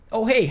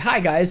Oh, hey, hi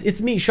guys,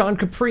 it's me, Sean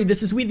Capri.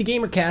 This is We the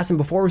Gamercast, and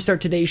before we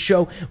start today's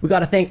show, we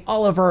gotta thank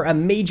all of our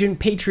amazing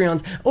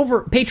patrons at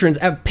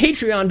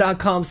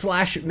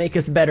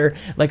patreon.com/makeusbetter,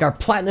 like our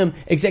platinum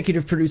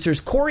executive producers,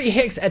 Corey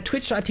Hicks at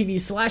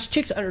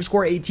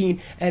twitch.tv/chicks_18,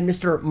 and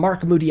Mr.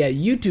 Mark Moody at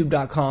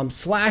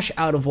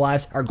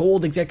youtube.com/outoflives, our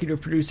gold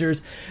executive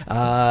producers,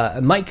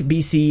 Mike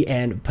BC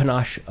and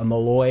Panache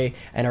Malloy,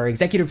 and our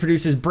executive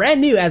producers,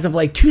 brand new as of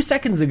like 2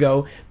 seconds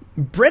ago,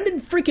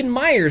 Brendan freaking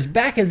Myers,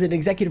 back as an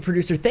executive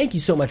producer. Thank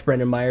you so much,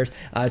 Brendan Myers.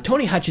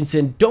 Tony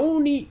Hutchinson,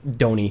 Donnie.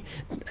 You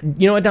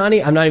know what,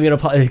 Donnie? I'm not even going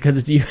to apologize because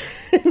it's you.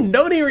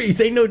 Donnie Reese,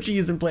 ain't no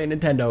cheese and play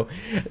Nintendo.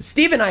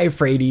 Stephen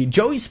Iafrady,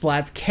 Joey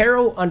Splats,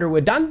 Caro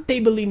Underwood,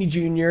 Dante Bellini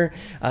Jr.,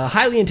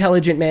 highly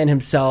intelligent man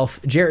himself,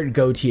 Jared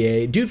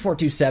Gauthier,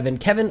 Dude427,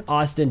 Kevin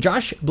Austin,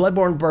 Josh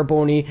Bloodborne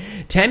Barboni,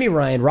 Tammy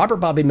Ryan, Robert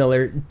Bobby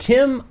Miller,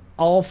 Tim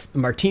Alf,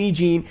 Martini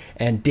Jean,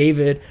 and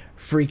David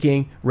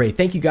freaking Ray.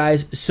 Thank you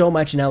guys so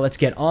much. Now let's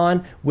get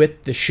on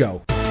with the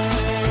show.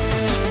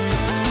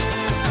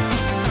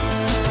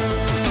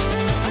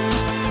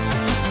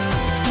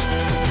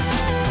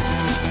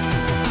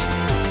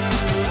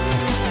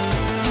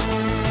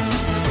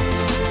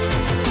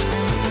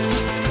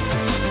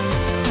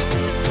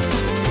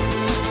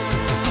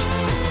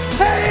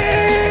 Hey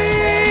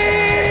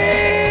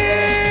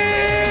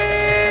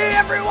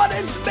everyone,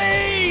 it's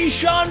me,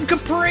 Sean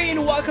Capri,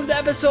 and welcome to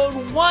episode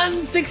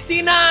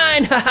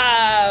 169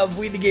 of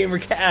We the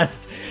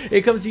Gamercast.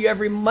 It comes to you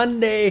every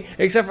Monday,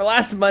 except for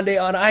last Monday,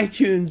 on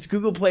iTunes,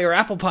 Google Play, or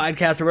Apple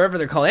Podcasts, or wherever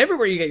they're called,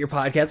 everywhere you get your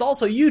podcasts.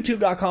 Also,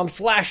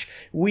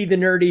 youtube.com/We the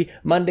Nerdy,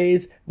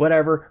 Mondays,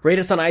 whatever. Rate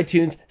us on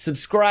iTunes,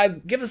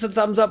 subscribe, give us a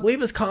thumbs up,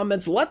 leave us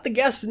comments, let the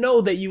guests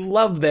know that you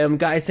love them.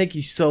 Guys, thank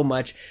you so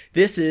much.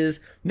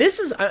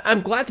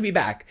 I'm glad to be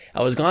back.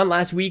 I was gone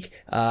last week.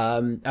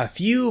 A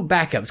few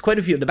backups, quite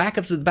a few. The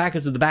backups of the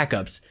backups of the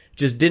backups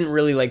just didn't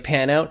really like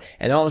pan out.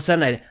 And all of a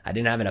sudden I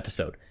didn't have an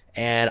episode.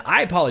 And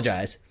I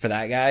apologize for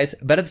that, guys.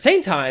 But at the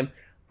same time,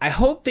 I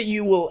hope that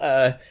you will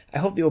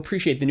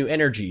appreciate the new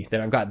energy that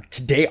I've got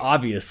today,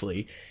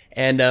 obviously.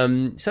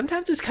 And,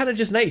 sometimes it's kind of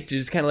just nice to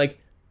just kind of like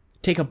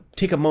take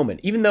a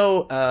moment. Even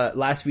though,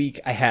 last week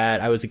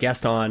I was a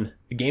guest on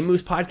the Game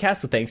Moose podcast.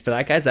 So thanks for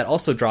that, guys. That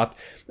also dropped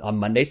on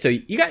Monday. So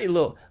you got your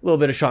little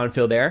bit of Sean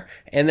Phil there.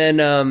 And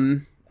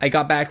then, I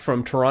got back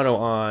from Toronto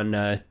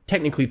on,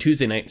 technically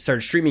Tuesday night,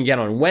 started streaming again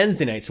on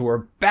Wednesday night, so we're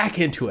back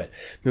into it.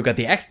 We've got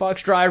the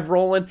Xbox Drive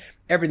rolling.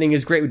 Everything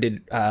is great. We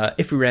did,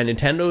 If We Ran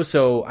Nintendo,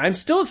 so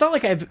it's not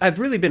like I've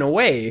really been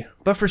away,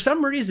 but for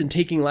some reason,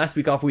 taking last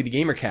week off with the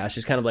Gamercast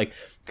just kind of like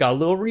got a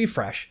little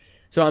refresh.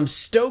 So I'm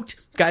stoked.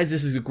 Guys,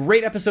 this is a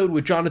great episode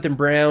with Jonathan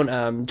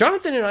Brown.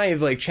 Jonathan and I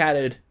have like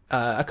chatted,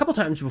 a couple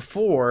times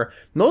before,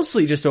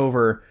 mostly just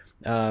over,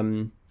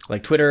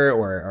 like Twitter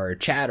or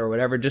chat or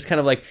whatever, just kind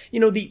of like,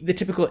 the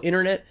typical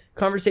internet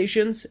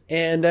conversations.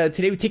 And,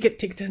 today we take it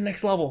to the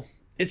next level.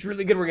 It's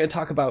really good. We're going to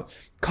talk about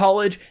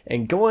college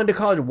and going to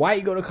college, why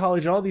you go to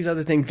college, and all these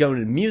other things, going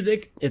to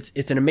music.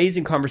 It's an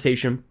amazing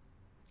conversation.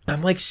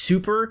 I'm like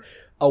super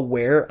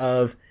aware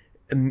of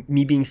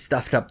me being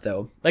stuffed up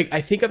though. Like, I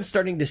think I'm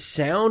starting to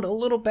sound a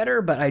little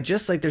better, but I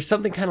just like, there's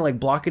something kind of like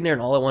blocking there,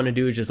 and all I want to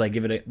do is just like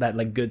give it that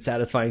like good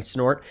satisfying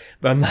snort,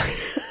 but I'm not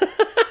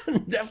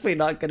definitely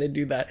not gonna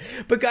do that.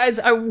 But guys,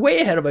 I'm way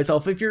ahead of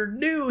myself. If you're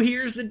new,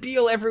 here's the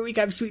deal. Every week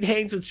I have sweet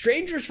hangs with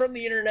strangers from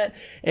the internet,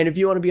 and if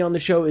you want to be on the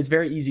show, it's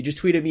very easy. Just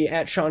tweet at me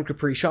at Sean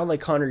Capri, Sean like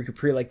Connor,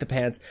 Capri like the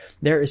pants.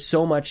 There is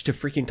so much to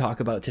freaking talk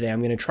about today.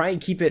 I'm gonna try and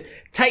keep it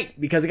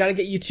tight because I gotta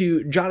get you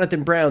to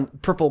Jonathan Brown,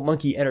 Purple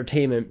Monkey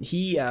Entertainment.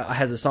 He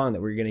has a song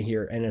that we're gonna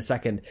hear in a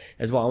second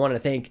as well. I want to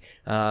thank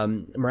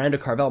Miranda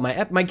Carvel,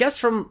 my guest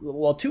from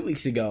 2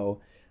 weeks ago.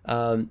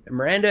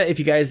 Miranda, if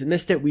you guys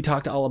missed it, we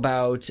talked all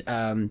about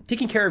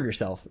taking care of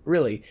yourself,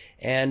 really.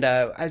 And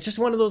it's just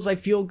one of those like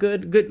feel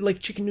good like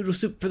chicken noodle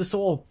soup for the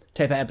soul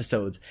type of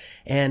episodes.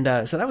 And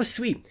so that was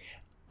sweet.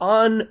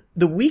 On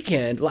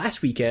the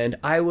last weekend,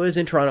 I was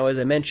in Toronto, as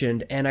I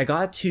mentioned, and I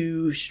got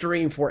to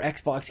stream for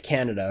Xbox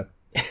Canada.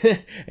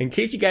 In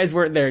case you guys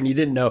weren't there and you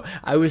didn't know,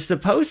 I was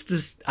supposed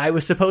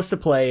to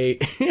play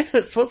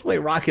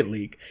Rocket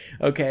League,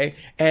 okay?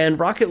 And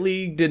Rocket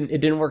League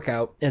didn't work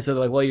out. And so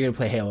they're like, well, you're gonna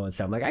play Halo and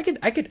stuff. I'm like, I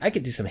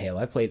could do some Halo.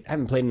 I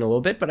haven't played in a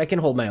little bit, but I can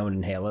hold my own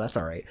in Halo. That's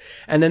all right.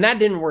 And then that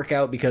didn't work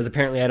out because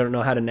apparently I don't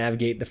know how to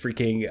navigate the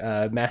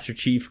freaking Master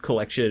Chief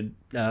Collection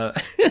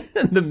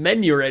the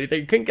menu or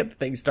anything. Couldn't get the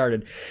thing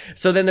started.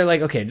 So then they're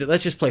like, okay,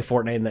 let's just play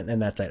Fortnite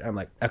and that's it. I'm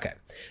like, okay.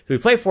 So we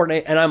play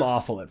Fortnite, and I'm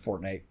awful at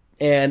Fortnite.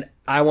 And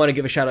I want to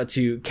give a shout out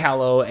to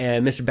Callow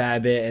and Mr.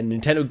 Babbitt and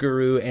Nintendo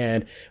Guru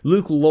and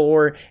Luke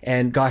Lore.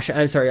 And gosh,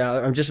 I'm sorry,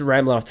 I'm just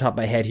rambling off the top of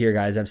my head here,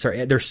 guys. I'm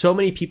sorry. There's so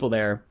many people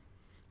there.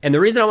 And the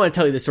reason I want to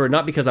tell you this story,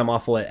 not because I'm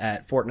awful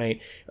at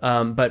Fortnite,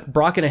 but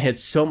Brock and I had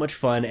so much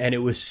fun, and it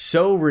was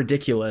so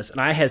ridiculous,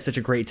 and I had such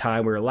a great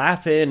time. We were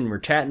laughing, and we were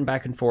chatting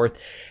back and forth,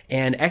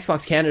 and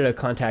Xbox Canada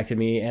contacted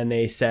me, and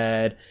they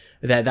said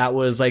that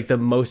was like the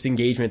most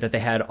engagement that they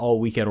had all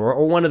weekend,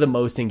 or one of the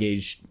most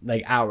engaged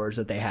like hours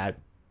that they had.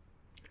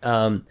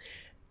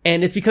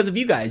 And it's because of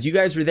you guys. You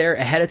guys were there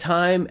ahead of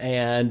time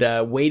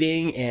and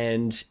waiting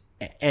and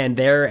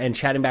there and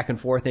chatting back and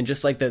forth, and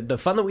just like the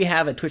fun that we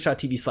have at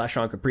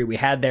twitch.tv/Sean Capri, we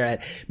had there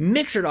at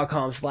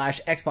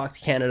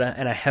mixer.com/Xbox Canada.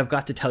 And I have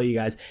got to tell you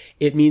guys,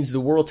 it means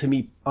the world to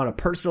me on a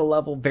personal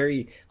level,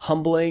 very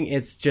humbling.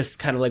 It's just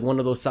kind of like one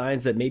of those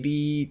signs that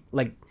maybe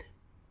like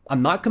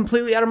I'm not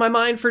completely out of my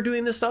mind for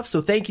doing this stuff.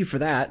 So thank you for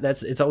that.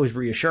 It's always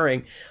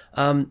reassuring.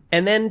 And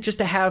then just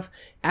to have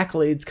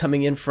accolades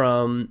coming in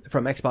from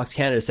Xbox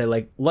Canada say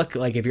like, look,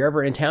 like if you're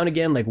ever in town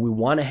again, like we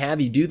want to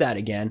have you do that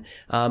again.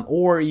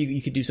 Or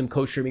you could do some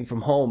co-streaming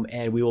from home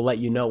and we will let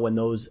you know when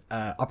those,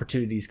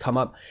 opportunities come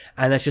up.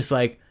 And that's just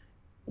like,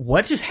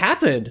 what just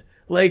happened?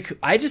 Like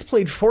I just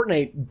played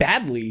Fortnite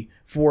badly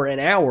for an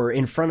hour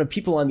in front of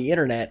people on the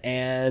internet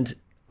and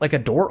like a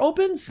door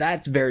opens?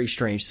 That's very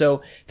strange.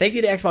 So thank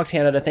you to Xbox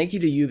Canada. Thank you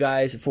to you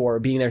guys for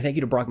being there. Thank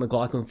you to Brock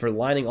McLaughlin for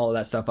lining all of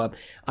that stuff up.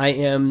 I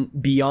am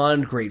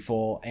beyond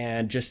grateful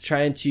and just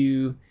trying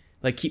to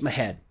like keep my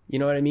head. You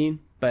know what I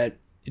mean? But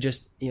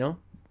just,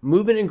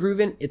 moving and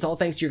grooving. It's all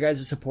thanks to your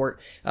guys'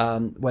 support.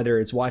 Whether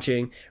it's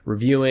watching,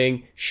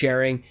 reviewing,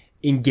 sharing,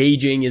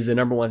 engaging is the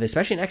number one thing,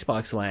 especially in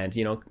Xbox land,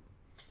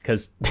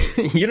 because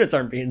units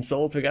aren't being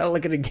sold. So we got to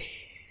look at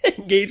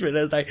engagement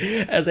as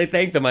I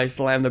thank them. I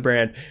slam the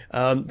brand.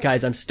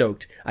 Guys, I'm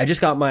stoked. I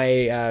just got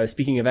my,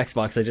 speaking of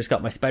Xbox, I just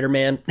got my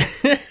Spider-Man,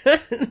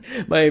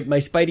 my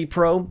Spidey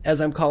Pro, as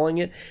I'm calling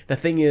it. The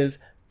thing is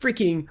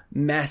freaking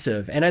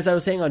massive. And as I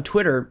was saying on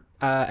Twitter,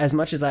 as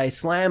much as I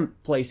slam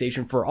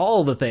PlayStation for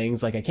all the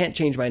things, like I can't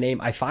change my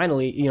name. I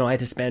finally, I had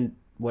to spend,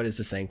 what is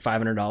this thing?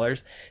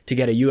 $500 to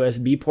get a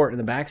USB port in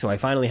the back. So I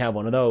finally have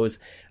one of those.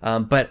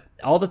 But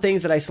all the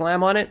things that I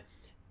slam on it,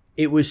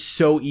 it was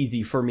so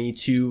easy for me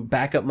to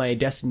back up my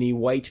Destiny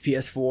white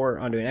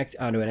PS4 onto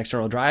an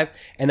external drive.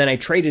 And then I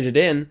traded it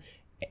in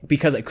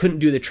because I couldn't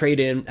do the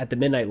trade-in at the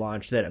midnight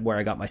launch where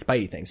I got my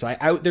Spidey thing. So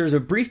there was a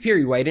brief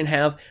period where I didn't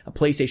have a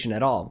PlayStation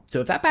at all. So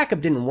if that backup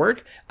didn't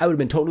work, I would have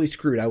been totally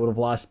screwed. I would have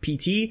lost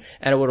PT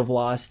and I would have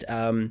lost,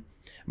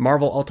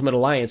 Marvel Ultimate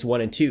Alliance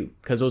 1 and 2,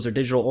 because those are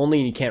digital only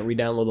and you can't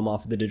re-download them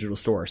off of the digital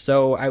store.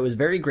 So I was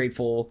very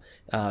grateful,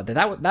 that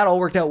all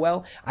worked out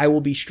well. I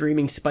will be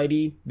streaming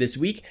Spidey this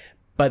week.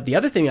 But the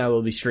other thing I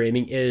will be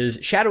streaming is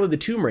Shadow of the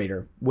Tomb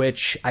Raider,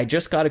 which I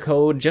just got a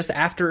code just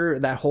after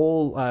that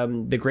whole,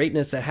 the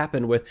greatness that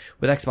happened with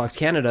Xbox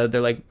Canada.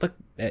 They're like, look,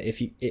 I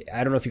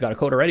don't know if you got a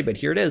code already, but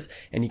here it is.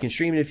 And you can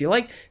stream it if you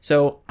like.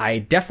 So I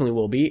definitely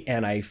will be.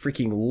 And I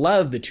freaking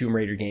love the Tomb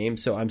Raider game.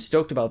 So I'm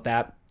stoked about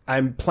that.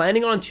 I'm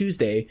planning on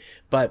Tuesday,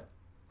 but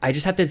I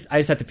just have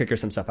to figure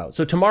some stuff out.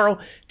 So tomorrow,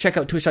 check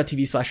out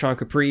twitch.tv/Sean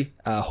Capri.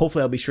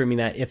 Hopefully I'll be streaming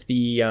that if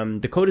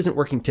the code isn't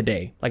working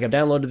today. Like I've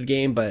downloaded the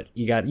game, but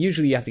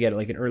usually you have to get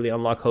like an early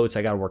unlock code.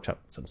 So I got to work out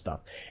some stuff.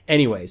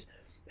 Anyways,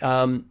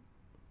 I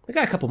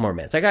got a couple more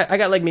minutes. I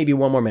got like maybe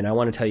one more minute. I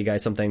want to tell you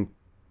guys something.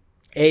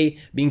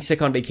 Being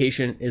sick on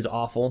vacation is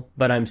awful,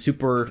 but I'm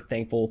super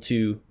thankful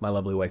to my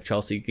lovely wife,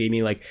 Chelsea. Gave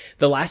me like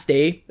the last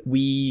day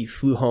we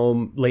flew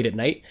home late at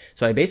night.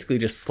 So I basically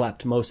just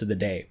slept most of the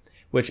day,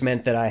 which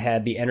meant that I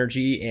had the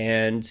energy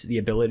and the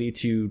ability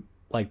to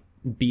like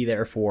be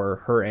there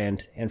for her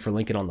and for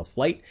Lincoln on the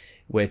flight,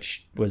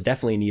 which was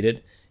definitely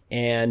needed.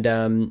 And,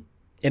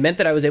 it meant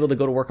that I was able to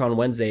go to work on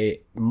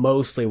Wednesday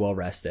mostly well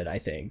rested, I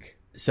think.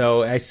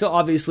 So I still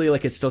obviously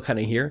like it's still kind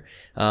of here.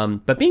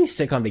 But being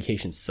sick on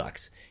vacation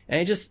sucks. And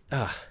it just,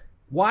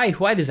 why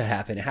does that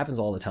happen? It happens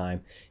all the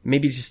time.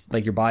 Maybe it's just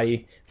like your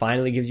body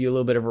finally gives you a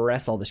little bit of a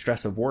rest, all the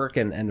stress of work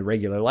and the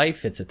regular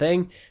life. It's a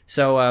thing.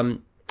 So,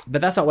 but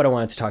that's not what I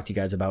wanted to talk to you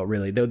guys about,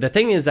 really. The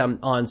thing is,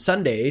 on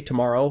Sunday,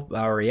 tomorrow,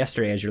 or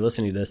yesterday, as you're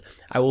listening to this,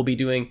 I will be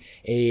doing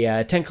a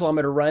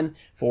 10-kilometer run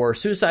for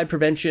suicide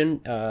prevention.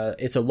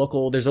 There's a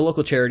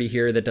local charity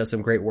here that does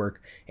some great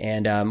work.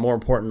 And, more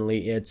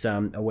importantly, it's,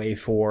 a way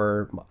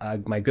for,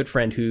 my good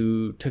friend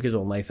who took his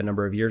own life a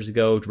number of years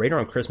ago, right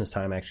around Christmas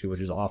time, actually,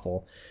 which is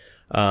awful.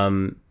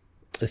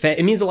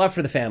 It means a lot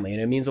for the family, and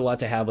it means a lot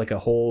to have like a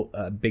whole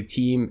big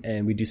team,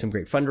 and we do some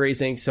great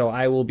fundraising. So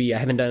I've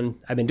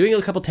been doing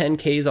a couple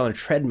 10Ks on a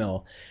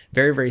treadmill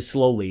very, very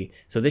slowly.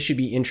 So this should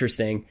be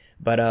interesting,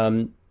 but,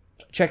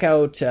 check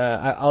out,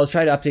 I'll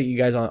try to update you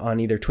guys on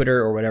either Twitter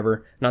or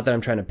whatever. Not that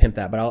I'm trying to pimp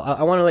that, but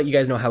I want to let you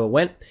guys know how it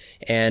went.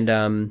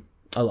 And,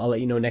 I'll let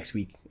you know next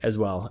week as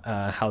well,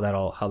 how that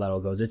all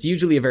goes. It's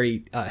usually a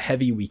very,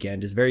 heavy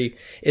weekend. It's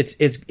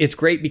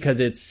great because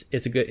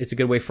it's a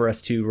good way for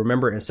us to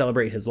remember and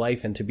celebrate his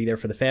life and to be there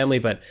for the family.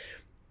 But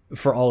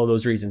for all of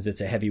those reasons, it's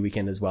a heavy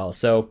weekend as well.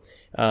 So,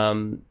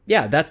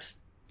 yeah, that's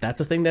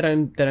a thing that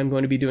I'm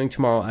going to be doing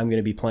tomorrow. I'm going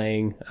to be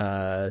playing,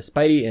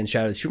 Spidey and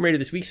Shadow of the Tomb Raider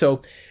this week.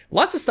 So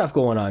lots of stuff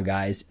going on,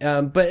 guys.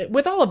 But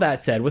with all of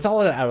that said, with all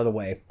of that out of the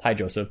way, hi,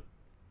 Joseph.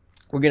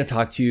 We're going to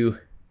talk to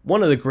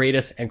one of the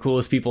greatest and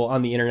coolest people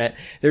on the internet.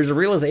 There's a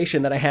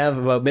realization that I have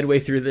about midway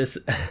through this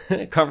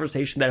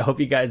conversation that I hope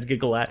you guys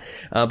giggle at.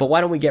 But why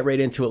don't we get right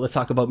into it? Let's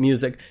talk about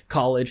music,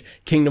 college,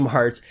 Kingdom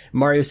Hearts,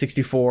 Mario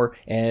 64,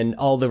 and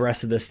all the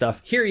rest of this stuff.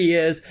 Here he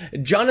is,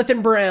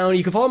 Jonathan Brown.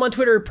 You can follow him on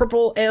Twitter,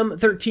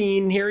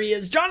 PurpleM13. Here he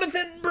is,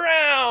 Jonathan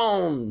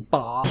Brown.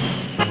 Bah.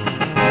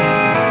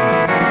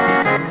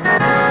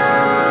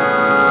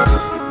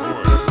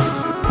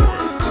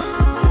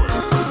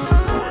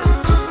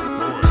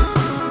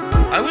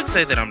 I would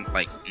say that I'm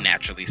like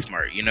naturally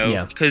smart, you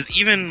know, because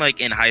even like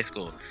in high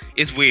school,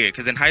 it's weird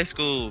because in high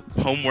school,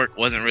 homework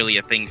wasn't really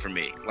a thing for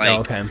me.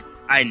 Like,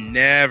 I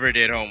never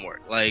did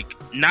homework. Like,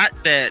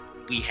 not that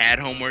we had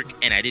homework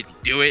and I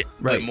didn't do it,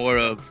 but more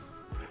of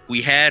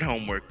we had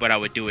homework, but I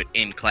would do it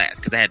in class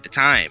because I had the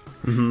time.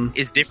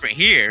 It's different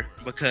here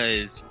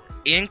because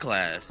in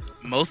class,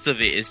 most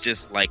of it is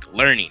just like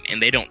learning, and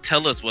they don't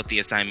tell us what the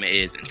assignment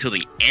is until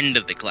the end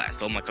of the class.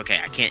 So I'm like, okay,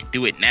 I can't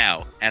do it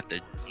now. I have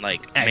to like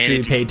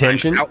actually pay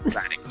attention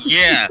outside it.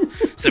 Yeah,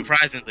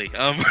 surprisingly. So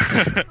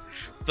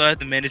I have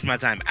to manage my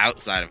time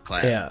outside of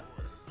class,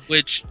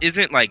 which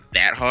isn't like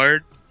that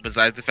hard.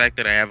 Besides the fact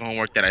that I have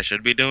homework that I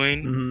should be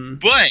doing,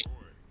 but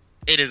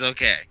it is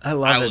okay. I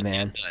love it,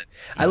 man.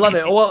 I love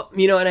it. Well,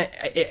 you know, and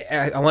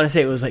I want to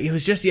say it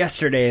was just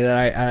yesterday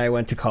that I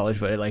went to college,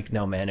 but like,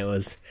 no, man,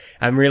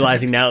 I'm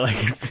realizing now, like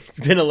it's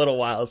been a little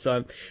while.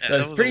 So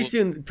pretty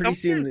soon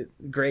the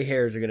gray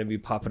hairs are going to be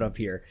popping up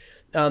here.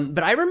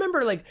 But I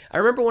remember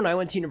when I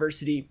went to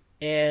university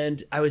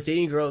and I was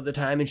dating a girl at the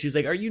time and she was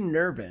like, are you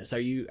nervous? Are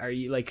you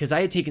like, cause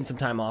I had taken some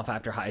time off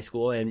after high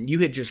school and you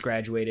had just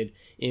graduated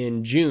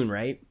in June,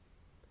 right?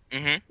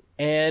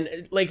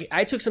 And like,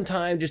 I took some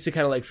time just to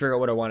kind of like figure out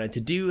what I wanted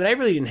to do. And I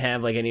really didn't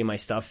have like any of my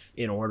stuff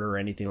in order or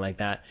anything like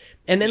that.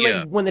 And then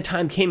like when the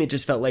time came, it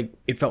just felt like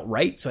it felt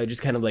right. So I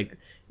just kind of like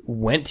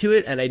went to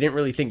it and I didn't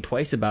really think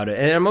twice about it.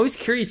 And I'm always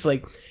curious,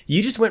 like,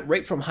 you just went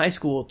right from high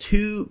school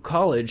to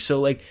college. So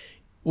like,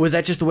 was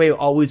that just the way it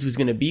always was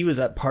going to be? Was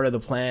that part of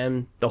the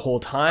plan the whole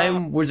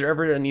time? Was there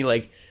ever any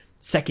like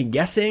second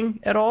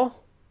guessing at all?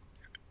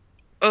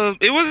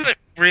 It wasn't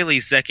really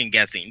second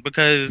guessing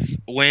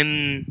because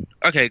when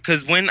I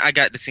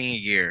got to senior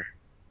year,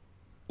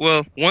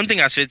 well, one thing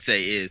I should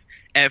say is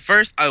at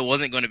first I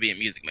wasn't going to be a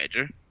music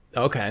major.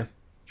 Okay.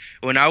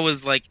 When I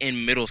was like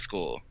in middle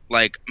school,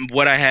 like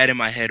what I had in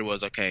my head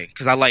was okay,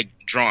 because I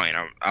like drawing,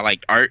 I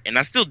like art, and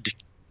I still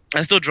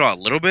draw a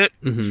little bit,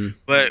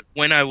 but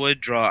when I would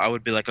draw, I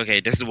would be like,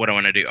 okay, this is what I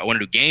want to do. I want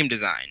to do game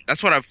design.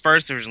 That's what I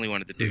first originally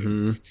wanted to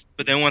do.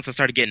 But then once I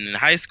started getting in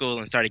high school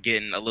and started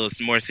getting a little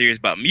more serious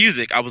about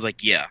music, I was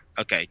like, yeah,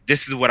 okay,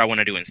 this is what I want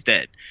to do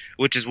instead,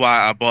 which is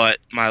why I bought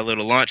my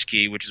little launch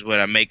key, which is what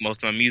I make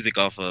most of my music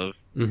off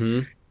of.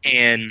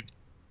 And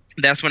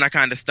that's when I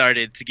kind of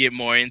started to get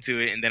more into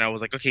it. And then I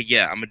was like, okay,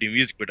 yeah, I'm going to do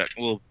music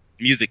production, well,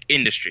 music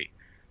industry.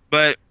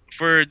 But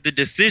for the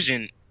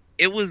decision,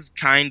 it was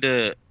kind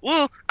of,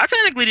 well, I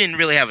technically didn't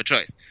really have a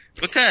choice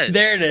because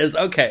there it is.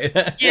 Okay.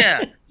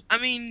 Yeah. I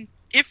mean,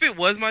 if it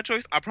was my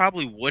choice, I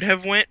probably would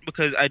have went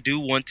because I do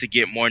want to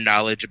get more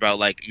knowledge about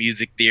like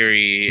music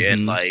theory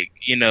and like,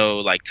 you know,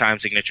 like time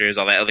signatures,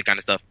 all that other kind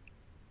of stuff.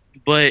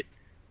 But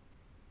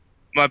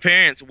my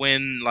parents,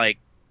 when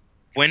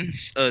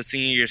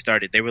senior year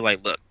started, they were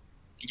like, look,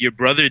 your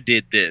brother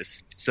did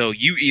this. So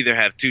you either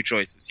have two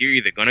choices. You're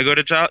either going to go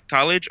to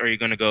college or you're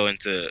going to go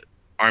into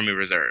Army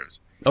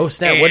Reserves. Oh,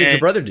 snap. What did your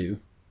brother do?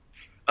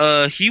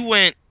 He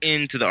went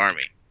into the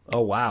Army. Oh,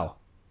 wow.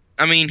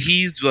 I mean,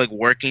 he's like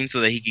working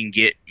so that he can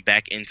get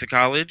back into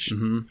college,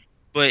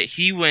 but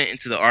he went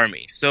into the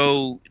Army.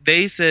 So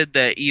they said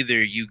that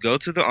either you go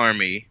to the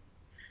Army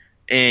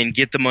and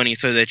get the money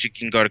so that you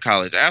can go to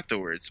college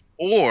afterwards,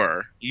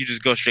 or you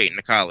just go straight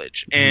into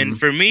college. And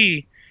for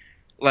me,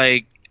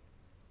 like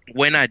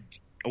when I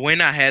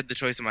had the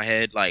choice in my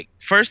head, like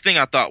first thing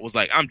I thought was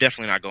like, I'm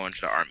definitely not going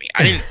to the Army.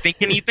 I didn't think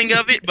anything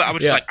of it, but I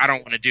was just like, I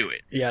don't want to do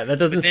it. Yeah, that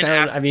doesn't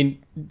sound, I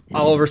mean,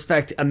 all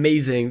respect,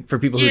 amazing for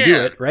people who do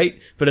it, right?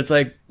 But it's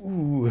like,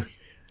 ooh,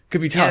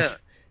 could be tough.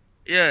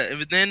 Yeah,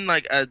 but then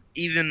like I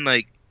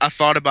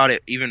thought about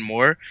it even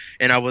more,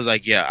 and I was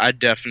like, yeah, I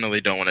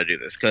definitely don't want to do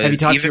this. Cause have you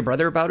talked to your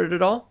brother about it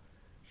at all?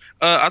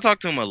 I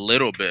talked to him a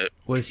little bit.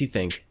 What does he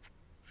think?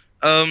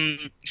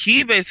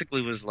 He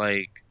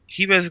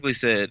basically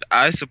said,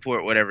 I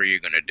support whatever you're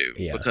going to do.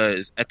 Yeah.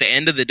 Because at the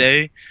end of the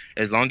day,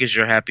 as long as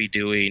you're happy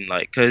doing,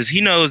 like, because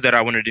he knows that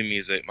I want to do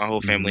music. My whole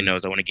family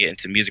knows I want to get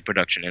into music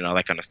production and all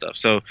that kind of stuff.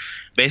 So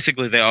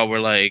basically they all were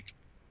like,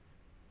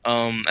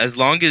 as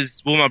long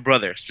as, well, my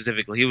brother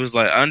specifically, he was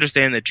like, I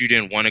understand that you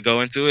didn't want to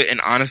go into it. And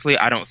honestly,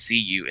 I don't see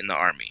you in the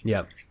Army.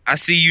 Yeah. I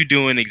see you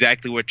doing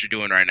exactly what you're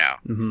doing right now.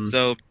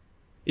 So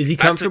is he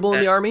comfortable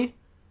in the Army?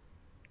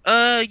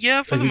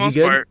 Yeah, for the most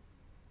part.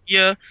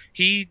 Yeah,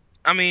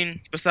 I mean,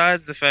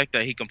 besides the fact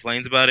that he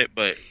complains about it,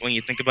 but when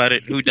you think about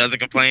it, who doesn't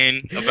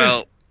complain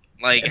about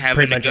like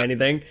having pretty much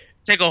anything?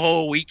 Take a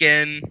whole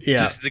weekend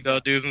just to go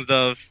do some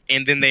stuff,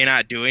 and then they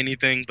not do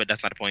anything. But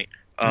that's not the point.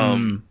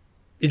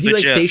 Is he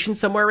stationed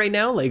somewhere right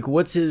now? Like,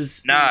 what's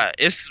his? Nah,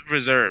 it's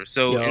reserved.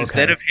 So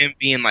instead of him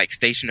being like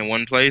stationed in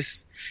one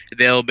place,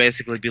 they'll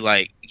basically be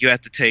like, you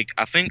have to take,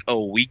 I think, a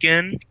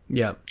weekend.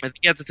 Yeah. I think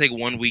you have to take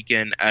 1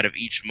 weekend out of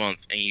each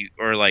month,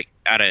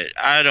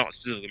 I don't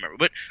specifically remember,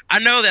 but I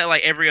know that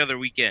like every other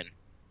weekend,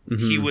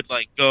 he would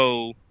like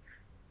go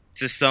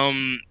to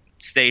some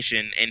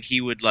station and he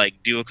would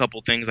like do a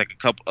couple things,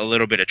 like a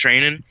little bit of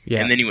training,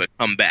 and then he would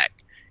come back.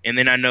 And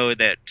then I know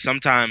that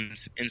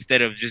sometimes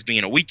instead of just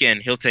being a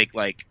weekend, he'll take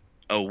like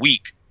a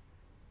week.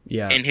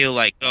 Yeah. And he'll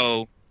like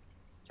go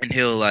and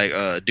he'll like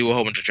do a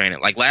whole bunch of training.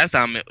 Like last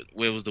time it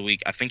was the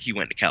week, I think he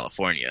went to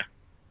California.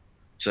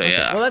 So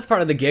yeah. Well, that's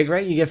part of the gig,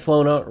 right? You get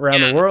flown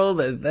around the world.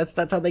 That's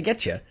how they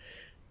get you.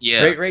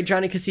 Yeah. Right,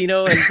 Johnny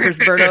Casino and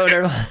Chris Berto and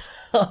everyone.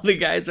 All the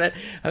guys, man.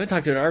 I haven't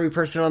talked to an Army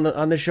person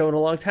on the show in a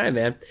long time,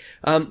 man.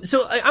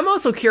 So I'm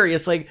also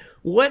curious, like,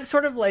 what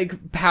sort of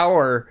like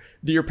power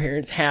do your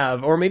parents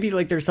have, or maybe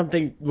like there's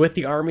something with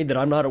the Army that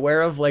I'm not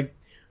aware of? Like,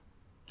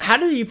 how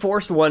do you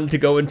force one to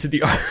go into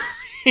the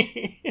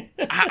Army?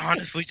 I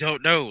honestly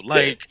don't know.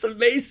 Like, it's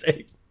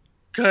amazing.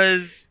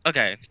 Cause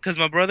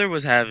my brother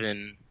was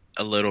having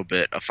a little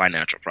bit of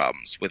financial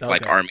problems with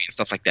like Army and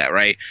stuff like that,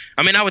 right?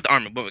 I mean, not with the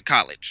Army, but with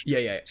college.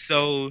 Yeah.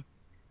 So,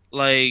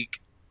 like,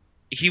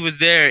 he was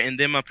there, and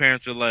then my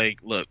parents were like,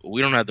 "Look,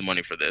 we don't have the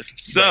money for this,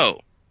 so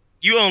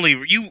you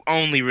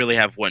only really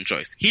have one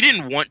choice." He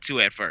didn't want to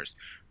at first,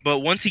 but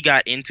once he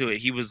got into it,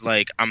 he was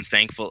like, "I'm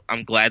thankful.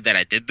 I'm glad that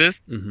I did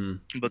this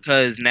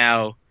because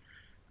now,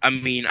 I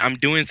mean, I'm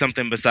doing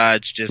something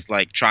besides just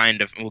like trying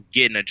to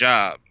getting a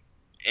job,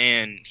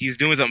 and he's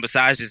doing something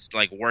besides just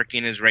like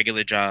working his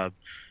regular job."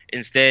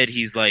 Instead,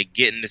 he's like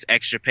getting this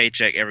extra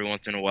paycheck every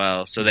once in a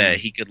while so that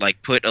he could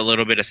like put a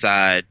little bit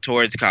aside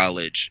towards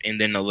college and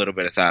then a little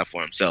bit aside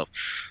for himself.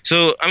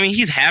 So, I mean,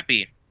 he's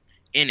happy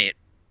in it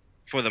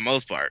for the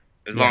most part,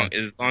 as long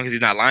as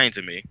he's not lying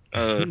to me.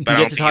 Do you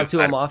get to talk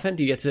to him often?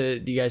 Do you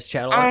guys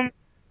chat a lot?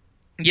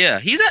 Yeah,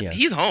 he's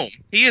home.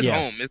 He is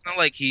home. It's not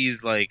like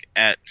he's like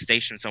at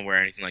station somewhere or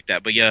anything like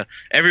that. But yeah,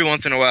 every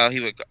once in a while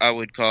I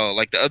would call.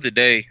 Like the other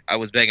day, I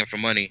was begging for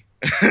money.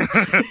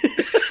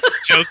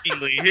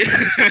 Jokingly,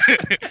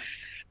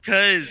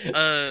 because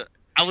I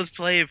was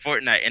playing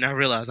Fortnite and I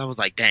realized I was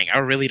like, dang, I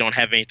really don't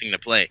have anything to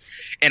play,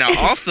 and I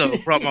also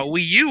brought my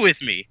Wii U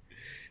with me,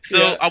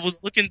 so I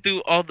was looking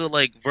through all the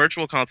like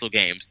virtual console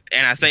games,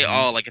 and I say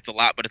all like it's a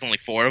lot, but it's only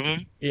 4 of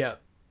them. Yeah,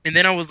 and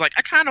then I was like,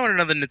 I kind of want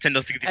another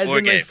Nintendo 64 As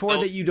in, game. Like 4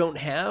 that you don't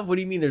have? What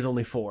do you mean? There's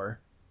only 4?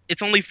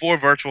 It's only 4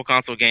 virtual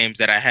console games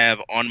that I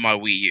have on my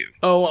Wii U.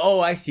 Oh,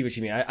 I see what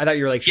you mean. I thought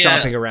you were like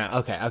shopping around.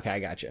 Okay, I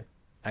got you.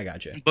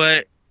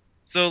 But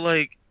so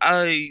like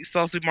I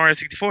saw Super Mario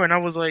 64 and I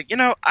was like,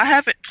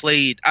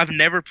 I've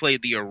never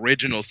played the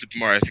original Super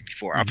Mario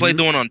 64. I played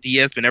the one on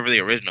DS, but never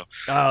the original.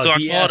 Oh, so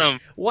DS. I called him.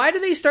 Why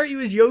did they start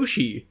you as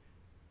Yoshi?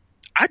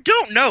 I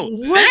don't know.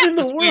 That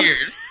was weird.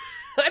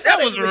 That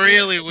was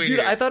really weird. Dude,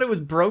 I thought it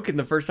was broken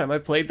the first time I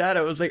played that.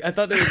 I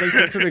thought there was like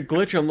some sort of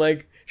glitch. I'm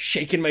like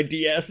shaking my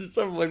DS and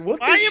stuff. I'm like, what?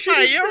 Why am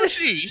I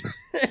Yoshi?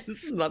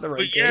 This is not the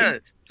right game. Yeah,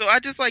 so I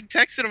just like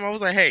texted him. I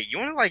was like, hey, you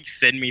want to like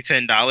send me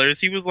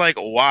 $10? He was like,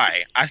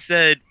 why? I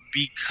said,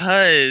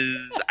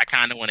 because I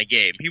kind of want a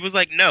game. He was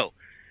like, no.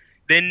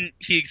 Then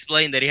he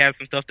explained that he has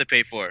some stuff to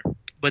pay for.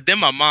 But then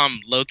my mom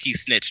low-key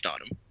snitched on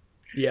him.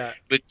 Yeah.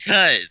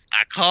 Because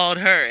I called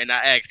her and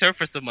I asked her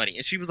for some money.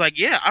 And she was like,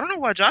 yeah, I don't know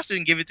why Josh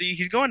didn't give it to you.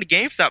 He's going to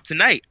GameStop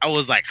tonight. I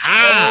was like,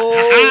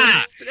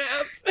 snap.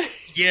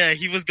 Yeah,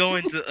 he was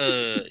going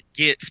to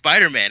get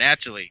Spider-Man,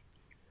 actually.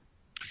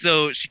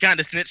 So she kind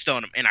of snitched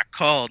on him, and I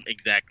called,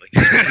 exactly.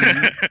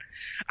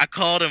 I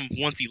called him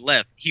once he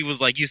left. He was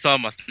like, you saw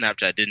my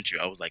Snapchat, didn't you?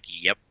 I was like,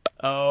 yep.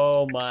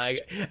 Oh my.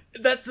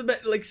 That's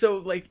like, so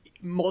like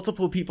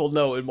multiple people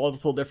know in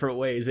multiple different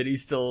ways, and he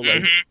still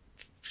like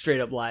straight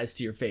up lies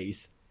to your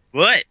face.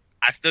 What?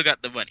 I still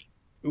got the money.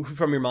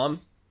 From your mom?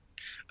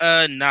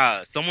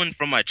 Nah. Someone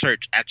from my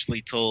church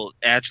actually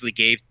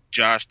gave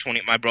Josh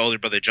my older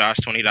brother Josh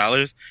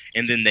 $20,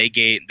 and then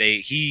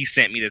he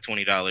sent me the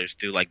 $20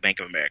 through like Bank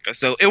of America.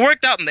 So it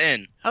worked out in the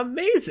end.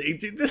 Amazing,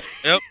 dude.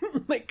 Yep.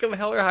 Like come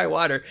hell or high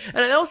water.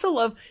 And I also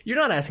love you're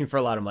not asking for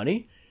a lot of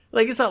money.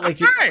 Like it's not like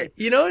it's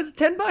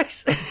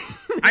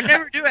 $10. I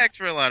never do ask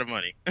for a lot of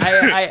money.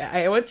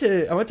 I went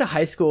to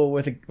high school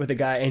with a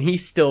guy, and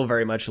he's still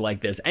very much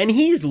like this, and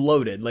he's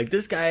loaded. Like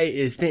this guy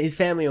his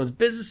family owns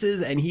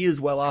businesses, and he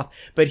is well off.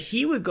 But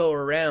he would go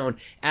around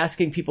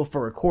asking people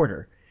for a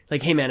quarter.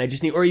 Like, hey man, I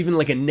just need, or even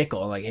like a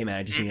nickel. Like, hey man,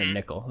 I just need a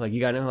nickel. Like,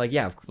 you got to, like,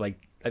 yeah,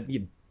 like, I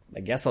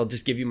guess I'll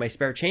just give you my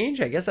spare change.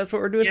 I guess that's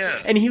what we're doing.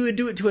 Yeah. And he would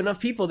do it to enough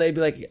people. They'd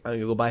be like, I'm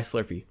gonna go buy a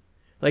Slurpee.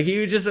 Like, he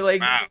would just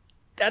like, wow.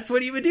 That's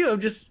what he would do.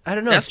 I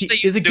don't know. It's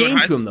a game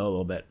to him though, a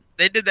little bit.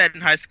 They did that in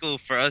high school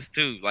for us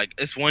too. Like,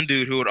 this one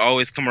dude who would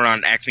always come around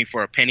and ask me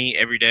for a penny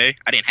every day.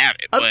 I didn't have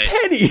it.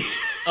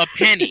 A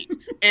penny.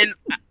 And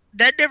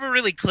that never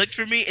really clicked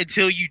for me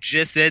until you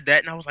just said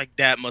that, and I was like,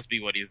 that must be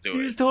what he's doing.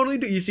 He's totally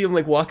you see him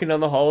like walking down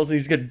the halls, and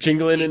he's got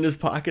jingling in his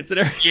pockets and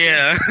everything.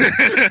 Yeah.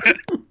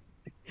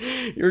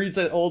 Or he's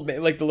that old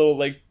man, like the little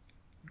like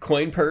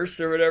coin purse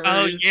or whatever.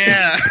 Oh it is.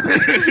 yeah.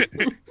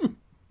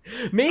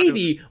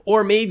 maybe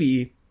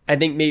I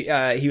think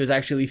he was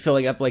actually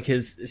filling up like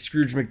his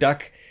Scrooge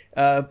McDuck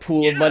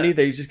pool of money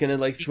that he's just gonna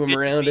like swim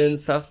around in and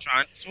stuff.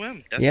 Trying to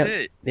swim. That's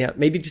it. Yeah,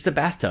 maybe just a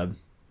bathtub.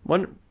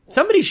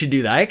 Somebody should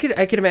do that. I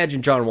could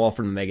imagine John Wall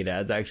from the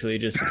Megadads actually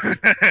just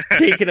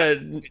taking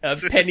a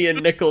penny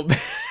and nickel.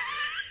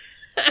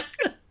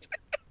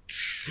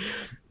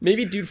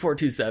 Maybe Dude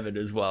 427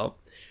 as well.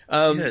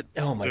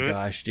 Oh my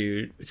gosh,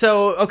 dude.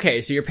 So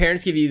okay, so your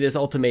parents give you this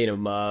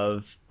ultimatum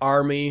of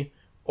army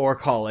or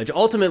college.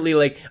 Ultimately,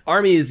 like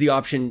army is the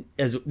option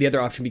as the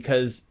other option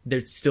because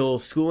there's still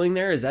schooling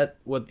there. Is that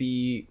what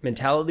the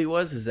mentality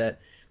was? Is that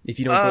if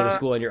you don't go to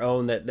school on your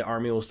own, that the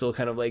army will still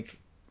kind of like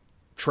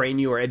train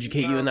you or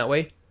educate you in that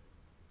way?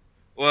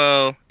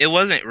 Well, it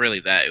wasn't really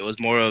that. It was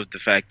more of the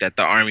fact that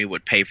the army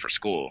would pay for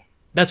school.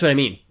 That's what I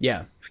mean.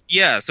 Yeah.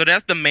 Yeah, so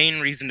that's the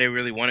main reason they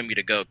really wanted me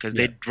to go, because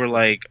they were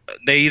like,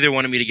 they either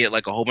wanted me to get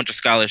like a whole bunch of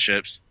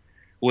scholarships,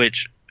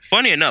 which,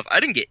 funny enough, I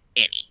didn't get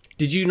any.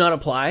 Did you not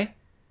apply?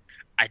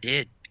 I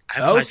did. I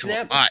applied to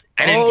a lot.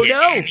 I didn't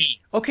get any.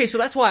 Okay, so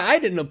that's why I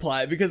didn't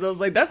apply, because I was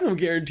like, that's no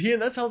guarantee,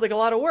 and that sounds like a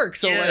lot of work.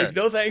 So like,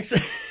 no thanks.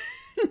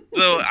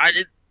 So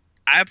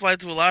I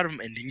applied to a lot of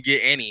them and didn't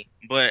get any,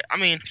 but I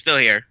mean, still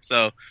here.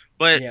 So,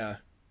 but yeah.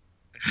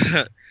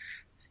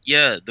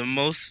 Yeah,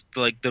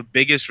 the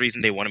biggest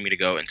reason they wanted me to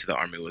go into the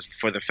army was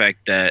for the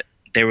fact that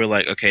they were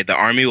like, okay, the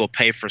army will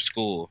pay for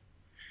school.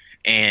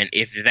 And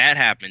if that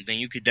happened, then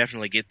you could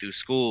definitely get through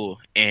school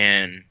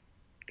and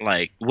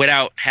like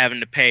without having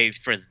to pay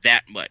for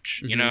that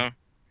much, you know?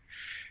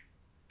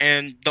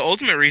 And the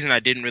ultimate reason I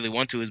didn't really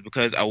want to is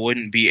because I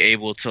wouldn't be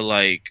able to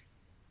like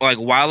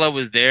while I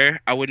was there,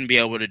 I wouldn't be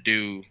able to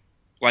do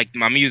like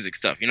my music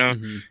stuff, you know?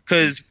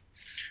 Because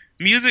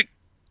music,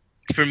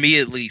 for me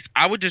at least,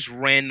 I would just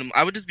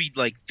be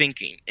like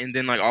thinking, and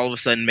then like all of a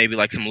sudden maybe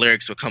like some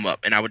lyrics would come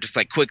up, and I would just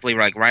like quickly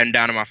like write them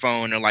down on my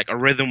phone, or like a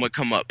rhythm would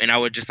come up, and I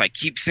would just like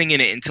keep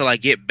singing it until I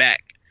get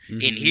back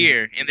in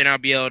here, and then I'll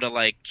be able to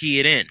like key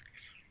it in.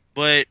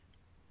 But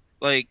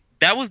like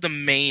that was the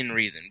main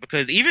reason,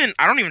 because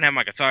I don't even have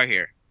my guitar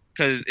here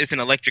because it's an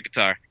electric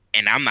guitar,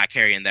 and I'm not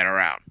carrying that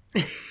around.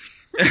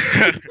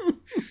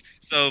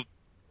 So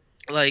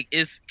like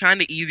it's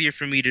kind of easier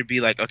for me to be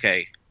like,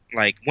 okay,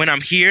 like when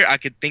I'm here, I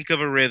could think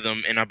of a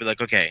rhythm and I'll be like,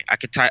 okay, I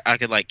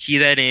could like key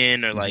that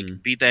in or like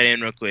beat that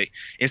in real quick,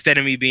 instead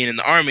of me being in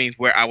the army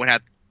where I would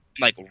have to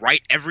like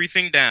write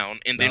everything down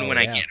and then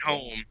I get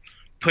home,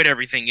 put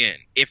everything in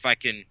if I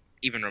can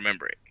even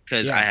remember it,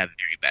 because I have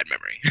very bad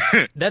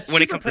memory. That's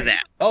when it comes to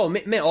that. Oh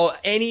man,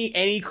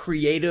 any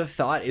creative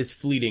thought is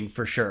fleeting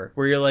for sure.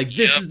 Where you're like,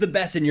 this is the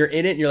best, and you're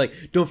in it, and you're like,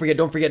 don't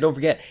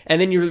forget, and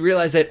then you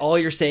realize that all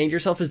you're saying to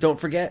yourself is don't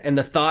forget, and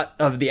the thought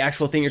of the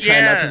actual thing you're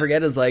trying not to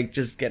forget is like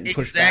just getting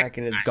pushed back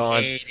and it's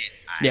gone.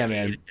 Yeah,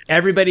 man.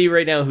 Everybody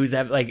right now who's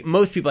like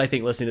most people I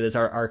think listening to this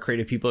are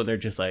creative people, and they're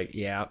just like,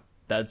 yeah.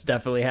 That's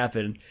definitely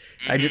happened.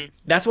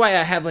 That's why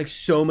I have like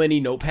so many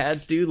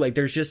notepads, dude. Like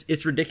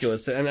it's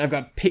ridiculous. And I've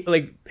got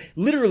like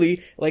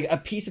literally like a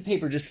piece of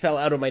paper just fell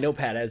out of my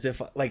notepad as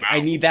if like I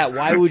need that.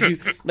 Why would you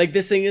like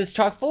this thing is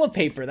chock full of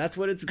paper. That's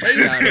what it's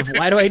made out of.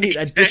 Why do I need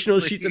additional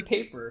sheets of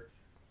paper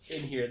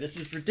in here? This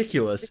is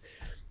ridiculous.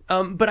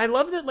 But I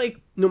love that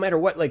like no matter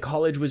what, like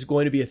college was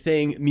going to be a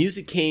thing.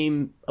 Music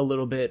came a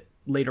little bit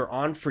later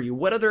on for you.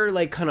 What other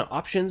like kind of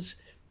options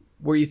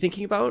were you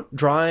thinking about?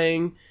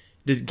 Drawing?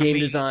 Game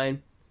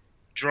design?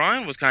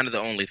 Drawing was kind of the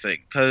only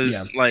thing,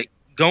 because like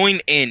going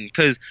in,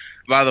 because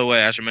by the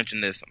way, I should mention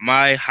this,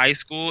 my high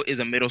school is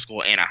a middle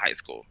school and a high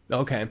school.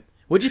 Okay.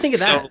 What'd you think of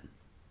that?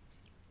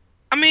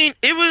 I mean,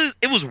 it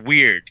was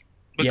weird,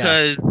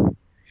 because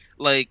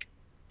like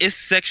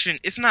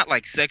it's not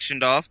like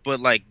sectioned off, but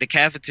like the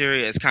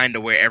cafeteria is kind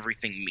of where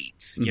everything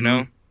meets, you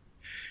know?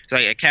 It's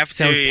like a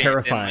cafeteria. Sounds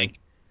terrifying.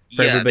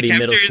 For everybody in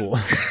middle school.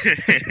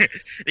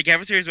 The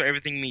cafeteria is where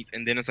everything meets,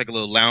 and then it's like a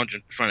little lounge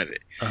in front of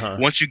it.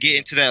 Once you get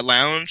into that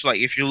lounge,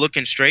 like if you're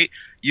looking straight,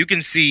 you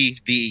can see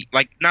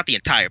not the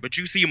entire, but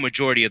you see a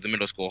majority of the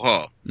middle school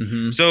hall.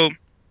 So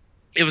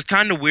it was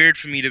kind of weird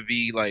for me to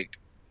be like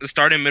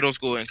start in middle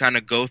school and kind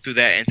of go through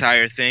that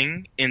entire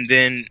thing, and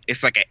then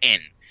it's like an N,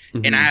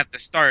 and I have to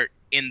start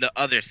in the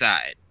other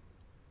side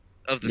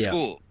of the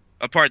school,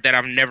 a part that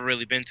I've never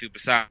really been to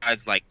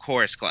besides like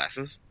chorus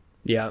classes.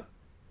 Yeah.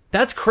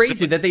 That's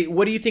crazy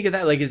what do you think of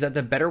that? Like, is that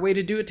the better way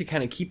to do it, to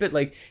kind of keep it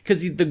like,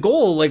 because the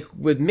goal, like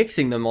with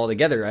mixing them all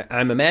together,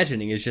 I'm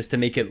imagining is just to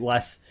make it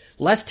less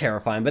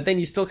terrifying, but then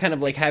you still kind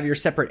of like have your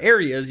separate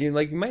areas. You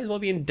like, you might as well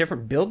be in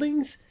different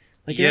buildings.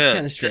 Like, that's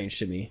kind of strange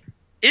to me.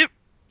 It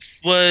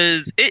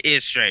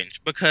is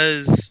strange,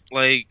 because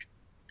like,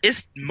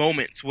 it's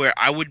moments where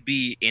I would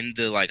be in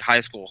the like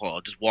high school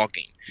hall just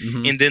walking,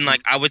 and then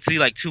like I would see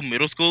like two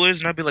middle schoolers,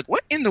 and I'd be like,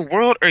 "What in the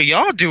world are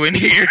y'all doing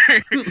here?"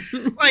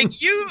 Like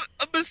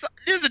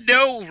there's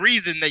no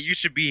reason that you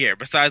should be here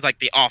besides like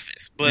the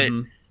office. But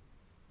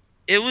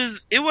it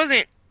was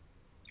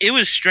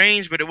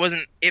strange, but it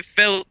wasn't. It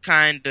felt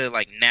kind of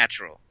like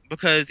natural,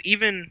 because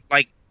even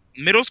like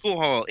middle school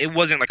hall, it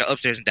wasn't like an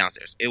upstairs and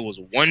downstairs. It was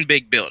one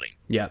big building.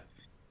 Yeah.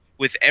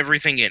 With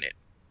everything in it.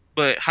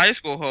 But high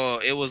school hall,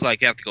 it was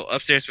like you have to go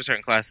upstairs for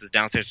certain classes,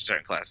 downstairs for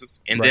certain classes.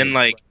 And then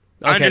like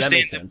I understand that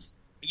makes sense.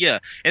 Yeah.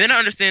 And then I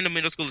understand the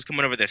middle school is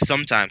coming over there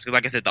sometimes. Because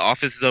like I said, the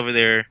office is over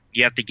there.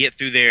 You have to get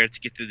through there to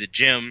get through the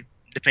gym,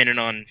 depending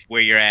on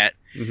where you're at.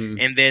 Mm-hmm.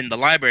 And then the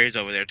library is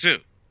over there too.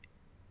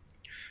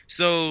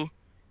 So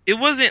it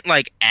wasn't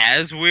like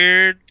as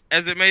weird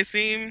as it may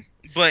seem.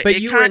 But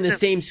you were in the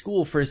same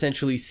school for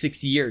essentially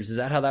 6 years. Is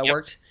that how that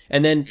worked?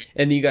 And then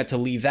you got to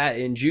leave that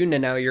in June,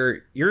 and now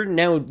you're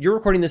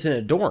recording this in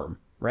a dorm,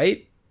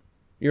 right?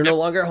 You're no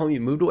longer at home. You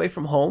moved away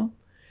from home.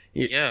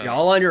 You're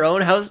all on your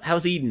own.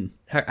 How's Eden?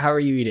 How are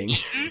you eating?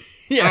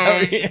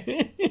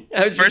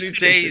 How's first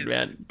 2 days,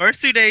 man?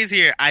 First 2 days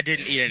here, I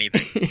didn't eat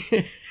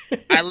anything.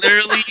 I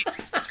literally,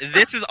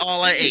 this is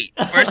all I ate.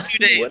 First 2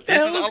 days, what the this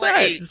hell is all that?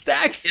 I ate.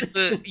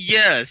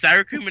 Stacks.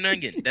 Sour cream and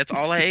onion. That's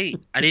all I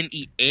ate. I didn't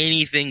eat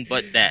anything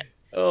but that.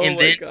 Oh and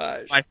my then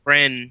gosh. My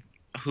friend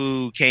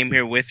who came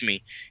here with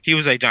me, he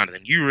was like,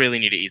 Jonathan, you really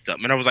need to eat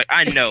something. And I was like,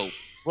 I know,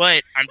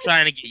 but I'm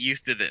trying to get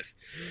used to this.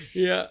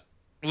 Yeah.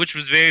 Which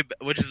was a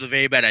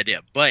very bad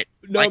idea. But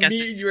no, like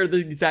you are the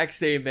exact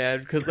same, man.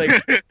 Because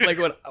like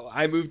when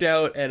I moved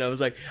out, and I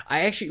was like,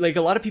 I actually like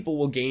a lot of people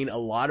will gain a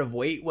lot of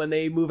weight when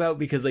they move out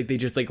because like they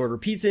just like order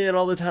pizza in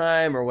all the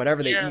time or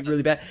whatever. They eat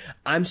really bad.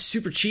 I'm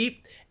super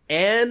cheap,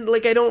 and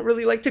like I don't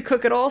really like to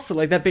cook at all. So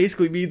like that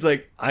basically means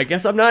like I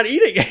guess I'm not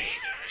eating.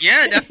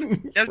 Yeah, that's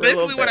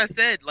basically what I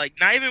said. Like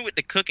not even with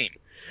the cooking,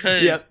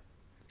 because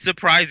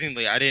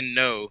surprisingly, I didn't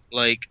know.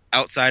 Like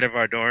outside of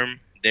our dorm,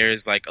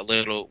 there's like a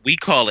little. We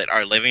call it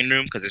our living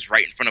room because it's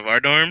right in front of our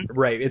dorm.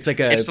 Right. It's a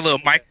little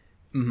like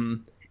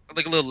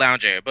a little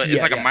lounge area, but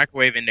it's like a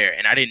microwave in there,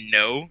 and I didn't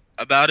know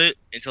about it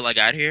until I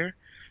got here.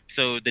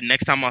 So the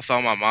next time I saw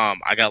my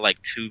mom, I got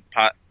like two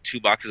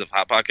boxes of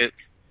Hot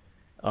Pockets.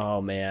 Oh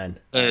man.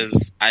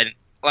 Because I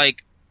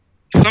like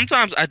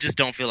sometimes I just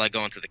don't feel like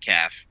going to the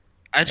caf.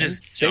 I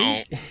just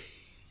don't.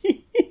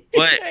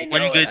 But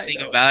one good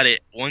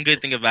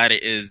thing about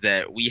it is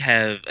that we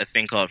have a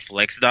thing called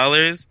Flex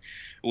Dollars,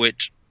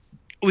 which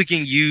we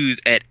can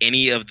use at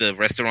any of the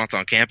restaurants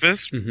on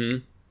campus.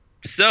 Mm-hmm.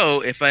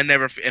 So if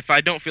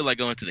I don't feel like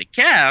going to the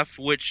caf,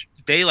 which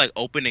they like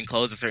open and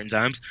close at certain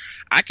times,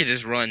 I could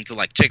just run to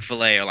like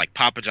Chick-fil-A or like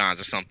Papa John's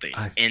or something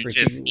and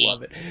just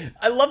love it.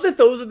 I love that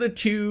those are the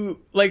two.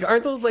 Like,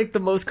 aren't those like the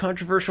most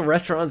controversial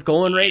restaurants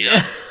going right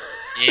now?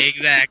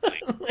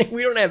 Exactly. Like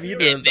we don't have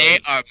either of those. They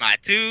are my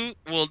two.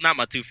 Well, not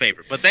my two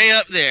favorite, but they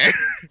up there.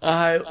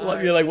 I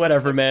love you. Like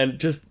whatever, man.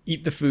 Just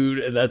eat the food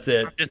and that's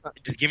it. Just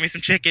give me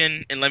some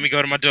chicken and let me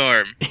go to my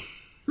dorm,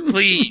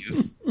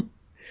 please.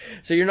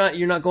 So you're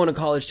not going to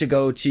college to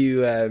go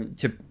to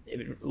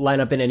line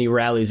up in any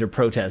rallies or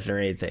protests or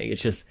anything.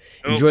 It's just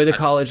enjoy the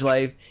college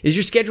life. Is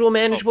your schedule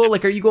manageable?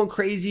 Like, are you going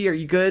crazy? Are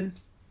you good?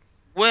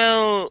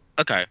 Well,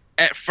 okay.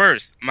 At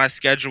first, my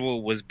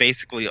schedule was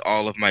basically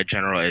all of my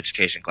general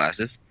education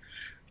classes.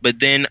 But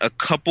then a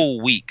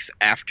couple weeks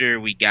after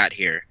we got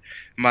here,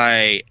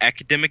 my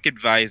academic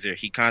advisor,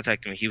 he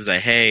contacted me. He was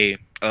like, hey,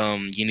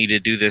 you need to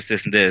do this,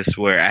 this, and this,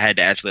 where I had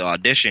to actually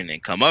audition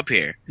and come up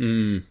here.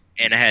 Mm.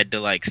 And I had to,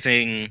 like,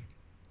 sing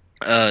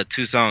 2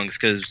 songs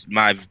because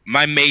my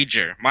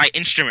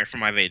instrument for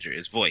my major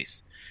is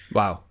voice.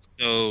 Wow.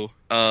 So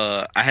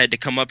I had to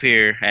come up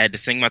here. I had to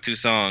sing my 2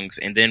 songs.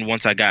 And then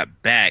once I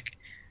got back,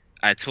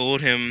 I told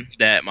him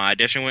that my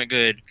audition went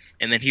good.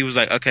 And then he was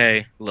like,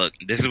 okay, look,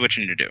 this is what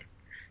you need to do.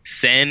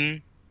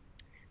 Send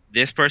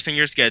this person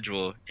your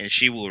schedule, and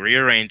she will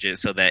rearrange it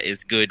so that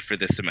it's good for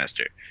this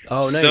semester. Oh,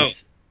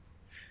 nice.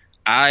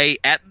 So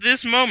at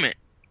this moment,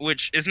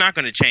 which is not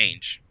going to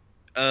change,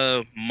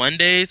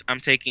 Mondays, I'm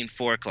taking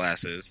 4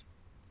 classes.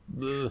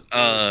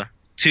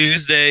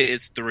 Tuesday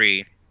is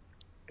 3.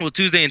 Well,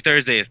 Tuesday and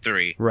Thursday is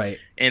 3. Right.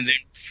 And then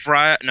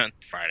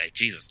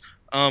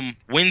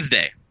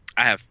Wednesday,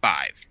 I have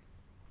 5.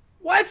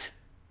 What?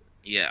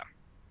 Yeah.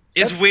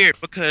 It's weird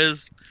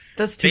because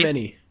that's too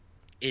many.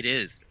 It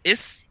is.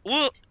 That's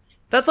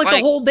like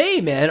the whole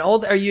day, man.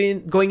 Are you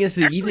going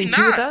into the evening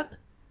too with that?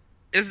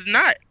 It's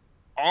not.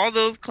 All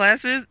those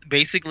classes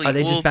basically are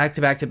they just back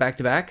to back to back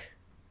to back?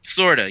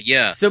 Sorta,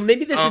 yeah. So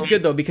maybe this is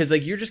good though, because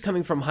like you're just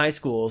coming from high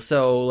school,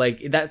 so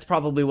like that's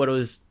probably what it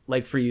was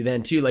like for you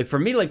then too. Like for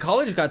me, like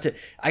college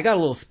I got a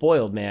little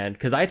spoiled, man,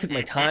 because I took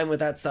my time with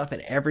that stuff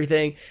and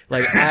everything.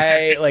 Like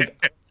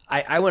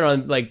I went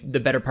on like the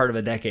better part of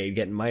a decade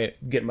getting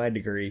my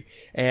degree,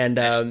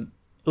 and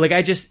like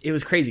it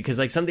was crazy because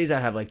like some days I'd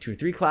have like 2 or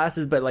 3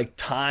 classes, but like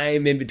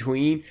time in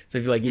between. So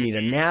if you need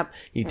a nap,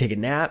 you take a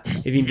nap.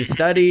 If you need to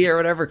study or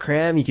whatever,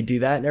 cram, you could do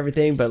that and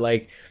everything. But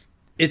like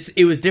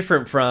it was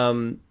different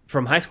from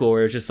high school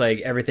where it was just like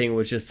everything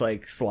was just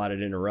like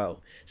slotted in a row.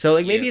 So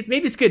like maybe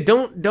it's good.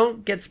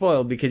 Don't get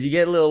spoiled because you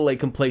get a little like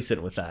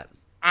complacent with that.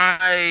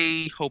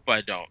 I hope I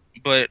don't,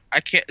 but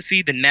I can't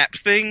see the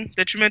naps thing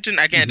that you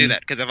mentioned. I can't do that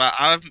because if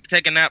I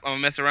take a nap, I'm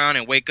gonna mess around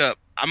and wake up.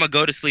 I'm gonna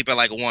go to sleep at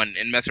like 1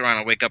 and mess around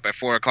and wake up at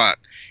 4 o'clock,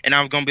 and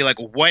I'm gonna be like,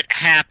 "What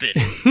happened?"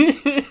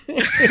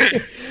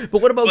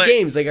 But what about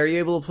games? Like, are you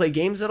able to play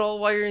games at all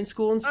while you're in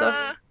school and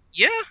stuff?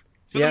 Yeah,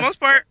 for the most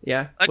part.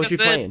 Yeah. Like what I you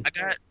said, playing? I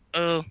got,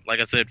 like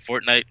I said,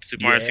 Fortnite,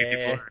 Super Mario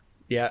 64.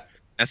 Yeah.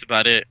 That's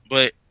about it.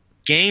 But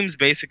games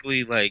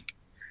basically, like,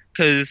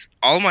 because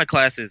all my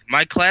classes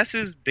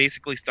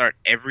basically start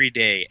every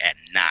day at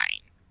 9.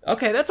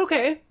 Okay, that's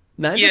okay.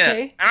 9's yeah,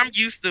 okay. and I'm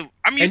used to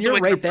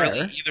waking right up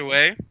early either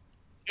way.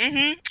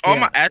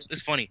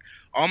 It's funny.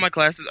 All my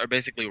classes are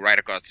basically right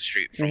across the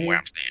street from where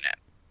I'm staying at.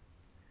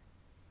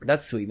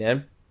 That's sweet,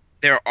 man.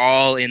 They're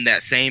all in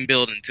that same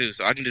building too,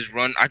 so I can just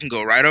run. I can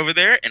go right over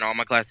there, and all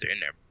my classes are in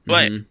there.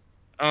 But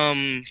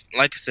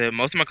like I said,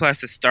 most of my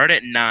classes start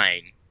at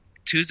 9.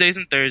 Tuesdays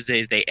and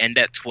Thursdays they end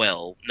at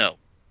 12. No,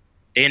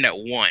 they end at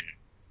 1.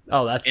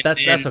 Oh,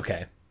 that's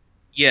okay.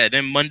 Yeah,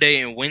 then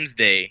Monday and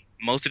Wednesday,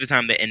 most of the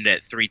time they end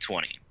at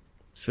 3:20.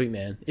 Sweet,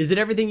 man. Is it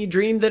everything you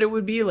dreamed that it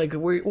would be? Like,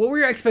 what were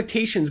your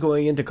expectations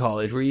going into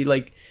college? Were you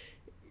like,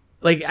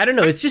 I don't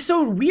know. It's just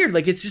so weird.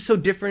 Like, it's just so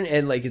different,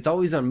 and like, it's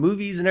always on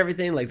movies and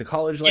everything. Like the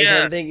college life and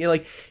everything. You're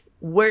like,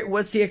 what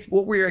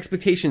were your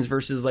expectations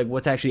versus like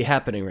what's actually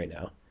happening right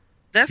now?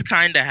 That's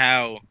kind of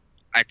how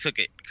I took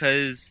it,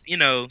 because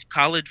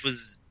college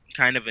was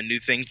kind of a new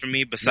thing for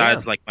me.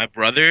 Besides, like my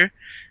brother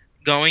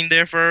going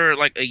there for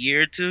like a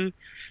year or two.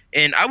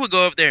 And I would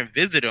go up there and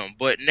visit them,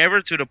 but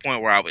never to the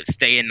point where I would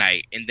stay a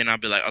night. And then I'd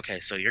be like, okay,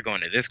 so you're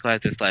going to this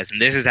class, and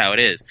this is how it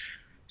is.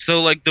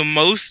 So, like, the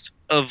most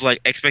of,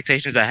 like,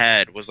 expectations I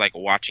had was, like,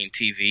 watching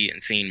TV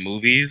and seeing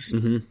movies.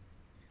 Mm-hmm.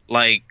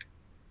 Like,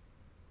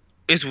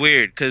 it's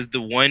weird, because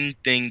the one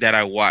thing that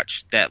I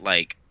watched that,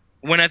 like,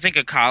 when I think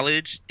of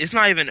college, it's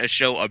not even a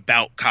show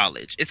about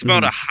college. It's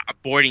about a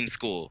boarding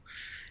school.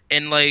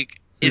 And, like,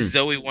 it's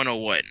Zoe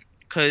 101.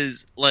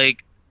 Because,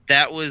 like,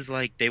 that was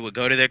like they would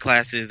go to their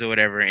classes or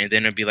whatever, and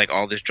then it'd be like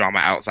all this drama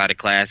outside of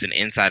class and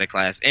inside of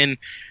class. And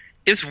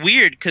it's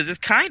weird because it's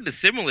kind of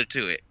similar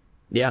to it.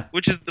 Yeah.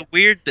 Which is the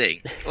weird thing.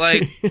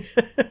 Like,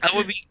 I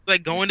would be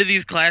like going to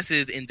these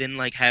classes and then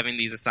like having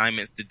these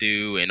assignments to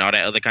do and all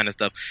that other kind of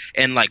stuff.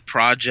 And like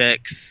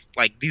projects,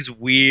 like these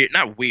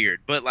not weird,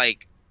 but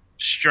like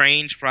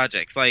strange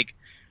projects. Like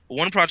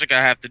one project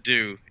I have to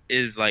do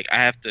is like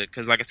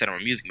because like I said,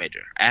 I'm a music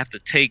major. I have to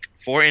take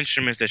 4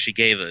 instruments that she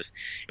gave us,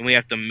 and we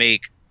have to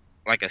make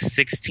like a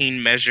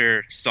 16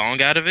 measure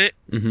song out of it.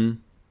 Mm-hmm.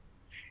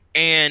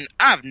 And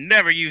I've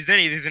never used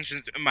any of these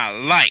instruments in my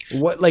life.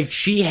 What, like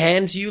she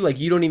hands you, like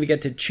you don't even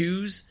get to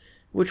choose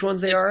which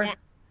ones they are?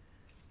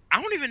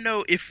 I don't even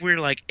know if we're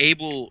like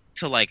able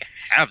to like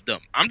have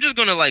them. I'm just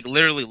gonna like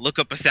literally look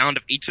up a sound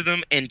of each of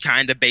them and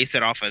kind of base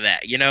it off of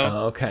that,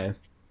 Oh, okay.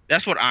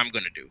 That's what I'm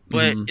gonna do.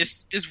 But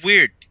it's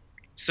weird.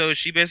 So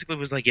she basically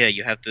was like, yeah,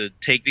 you have to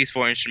take these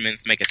 4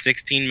 instruments, make a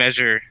 16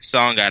 measure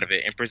song out of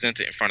it, and present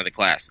it in front of the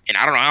class. And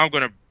I don't know how I'm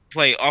going to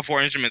play all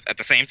 4 instruments at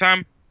the same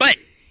time, but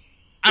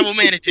I will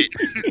manage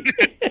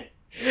it.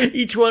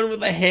 Each one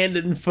with a hand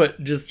and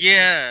foot, just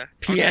piano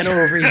okay.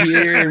 over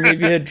here, and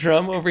maybe a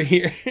drum over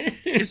here.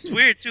 It's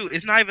weird, too.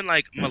 It's not even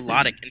like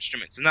melodic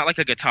instruments. It's not like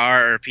a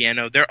guitar or a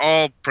piano. They're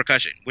all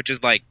percussion, which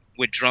is like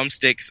with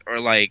drumsticks or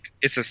like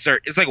it's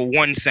like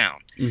one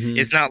sound. Mm-hmm.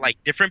 It's not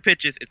like different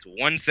pitches. It's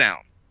one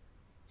sound.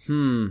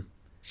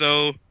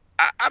 So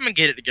I'm gonna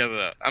get it together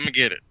though. I'm gonna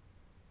get it.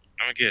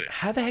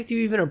 How the heck do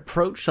you even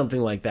approach something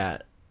like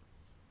that?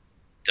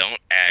 Don't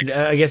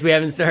ask. I guess we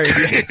haven't started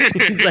yet.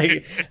 He's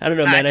like, I don't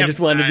know, man. I just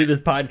wanted to do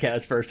this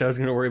podcast first. I was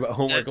going to worry about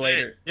homework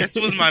later. This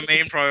was my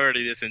main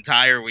priority this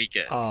entire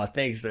weekend. Oh,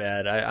 thanks,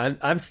 man.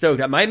 I'm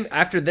stoked.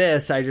 After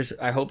this,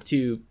 I hope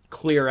to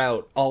clear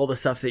out all the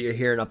stuff that you're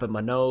hearing up in my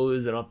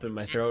nose and up in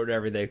my throat and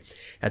everything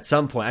at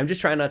some point. I'm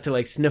just trying not to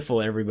like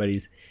sniffle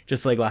everybody's,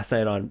 just like last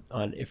night on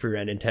If We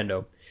Ran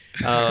Nintendo.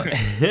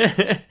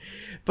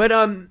 But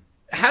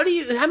how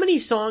many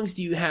songs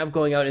do you have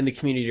going out in the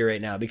community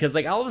right now? Because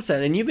like all of a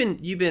sudden, and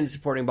you've been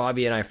supporting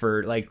Bobby and I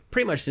for like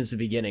pretty much since the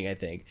beginning, I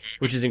think,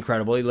 which is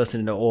incredible. You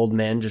listen to old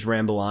men just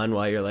ramble on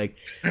while you're like,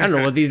 I don't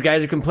know what these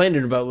guys are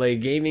complaining about, like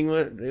gaming.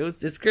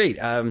 It's great.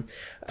 How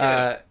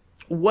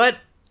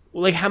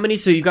many?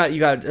 So you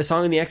got a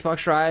song on the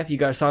Xbox Drive, you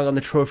got a song on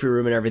the Trophy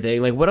Room and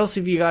everything. Like what else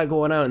have you got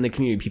going out in the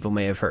community? People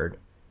may have heard.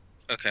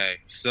 Okay,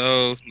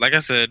 so like I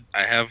said,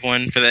 I have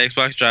one for the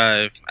Xbox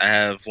Drive. I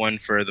have one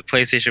for the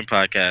PlayStation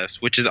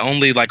Podcast, which is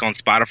only like on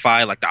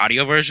Spotify, like the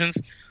audio versions.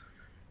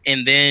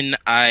 And then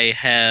I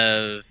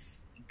have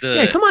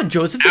the come on,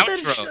 Joseph,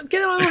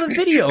 get on the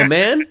video,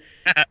 man.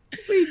 What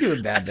are you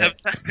doing bad there?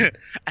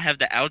 I have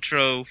the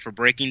outro for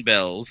Breaking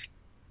Bells.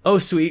 Oh,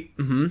 sweet.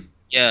 Mm-hmm.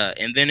 Yeah,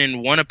 and then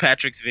in one of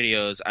Patrick's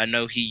videos, I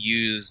know he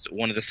used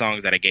one of the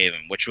songs that I gave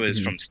him, which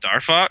was from Star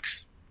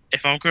Fox,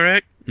 if I'm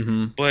correct.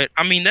 Mm-hmm. But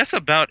I mean, that's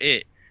about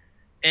it.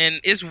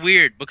 And it's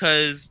weird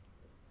because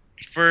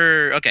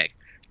Turbo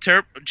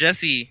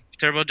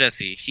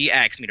Jesse, he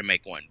asked me to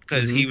make one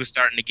because he was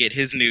starting to get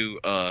his new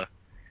like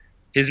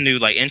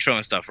intro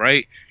and stuff,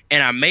 right?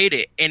 And I made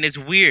it, and it's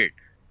weird.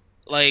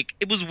 Like,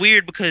 it was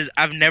weird because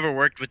I've never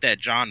worked with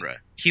that genre.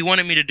 He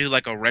wanted me to do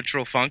like a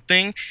retro funk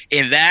thing,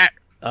 and that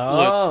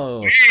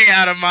was way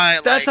out of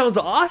my. That sounds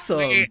awesome.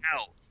 Way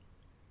out.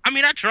 I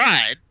mean, I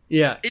tried.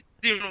 Yeah. It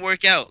just didn't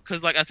work out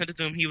because like I sent it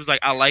to him. He was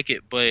like, I like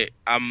it, but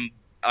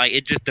like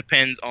it just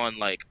depends on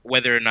like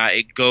whether or not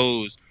it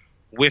goes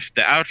with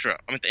the outro.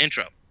 I mean the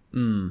intro.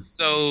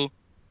 So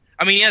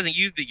I mean he hasn't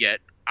used it yet.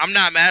 I'm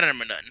not mad at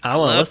him or nothing. I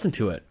want to listen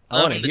to it.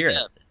 I want to hear it.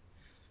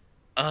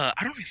 I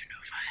don't even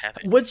know if I have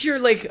it. What's your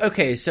like?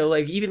 Okay, so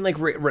like even like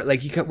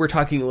we're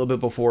talking a little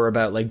bit before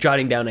about like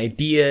jotting down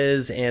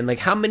ideas and like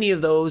how many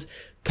of those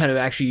kind of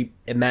actually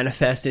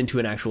manifest into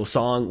an actual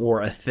song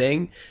or a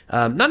thing.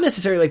 Not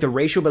necessarily like the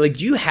ratio, but like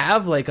do you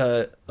have like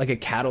a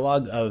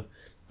catalog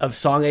of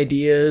song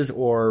ideas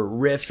or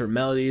riffs or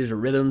melodies or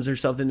rhythms or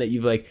something that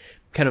you've like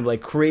kind of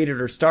like created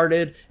or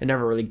started and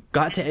never really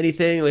got to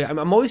anything? Like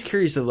I'm always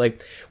curious of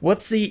like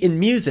what's in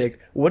music,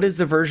 what is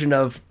the version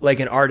of like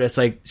an artist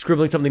like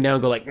scribbling something down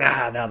and go like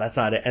no that's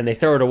not it, and they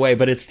throw it away,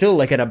 but it's still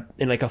like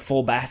in like a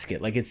full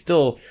basket, like it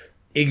still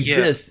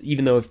exists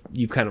even though if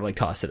you've kind of like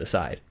tossed it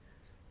aside.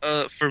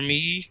 For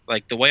me,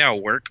 like the way I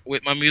work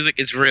with my music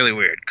is really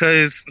weird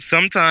because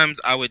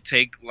sometimes I would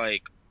take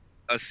like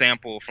a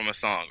sample from a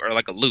song or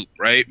like a loop,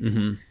 right?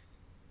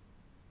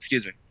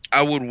 Excuse me.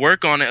 I would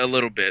work on it a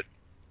little bit.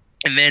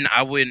 And then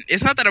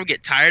it's not that I would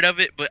get tired of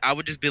it, but I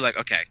would just be like,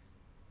 okay,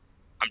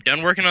 I'm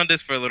done working on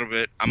this for a little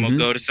bit. I'm going to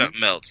go to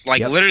something else.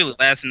 Like literally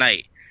last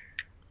night,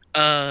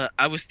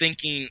 I was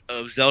thinking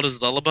of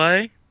Zelda's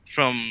Lullaby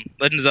from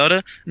Legend of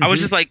Zelda. I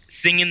was just like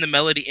singing the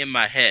melody in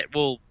my head.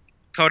 Well,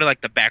 called it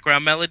like the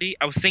background melody.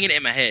 I was singing it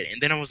in my head.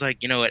 And then I was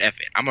like, you know what, F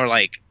it. I'm going to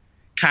like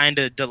kind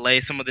of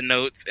delay some of the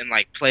notes and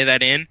like play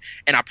that in.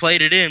 And I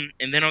played it in.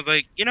 And then I was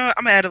like, you know what,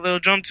 I'm going to add a little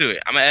drum to it.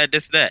 I'm going to add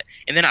this, that.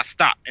 And then I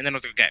stopped. And then I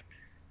was like, okay.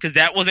 Because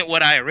that wasn't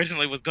what I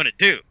originally was going to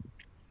do.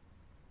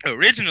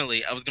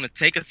 Originally, I was going to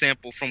take a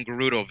sample from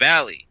Gerudo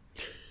Valley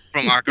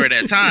from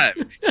Ocarina of Time,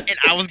 and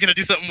I was going to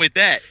do something with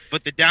that.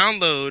 But the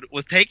download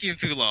was taking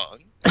too long.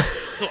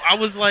 So I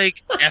was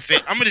like, F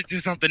it, I'm going to do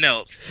something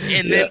else.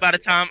 And then by the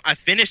time I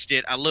finished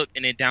it, I looked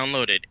and it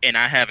downloaded, and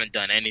I haven't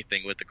done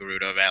anything with the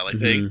Gerudo Valley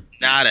thing.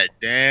 Not a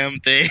damn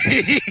thing.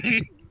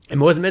 It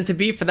wasn't meant to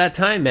be for that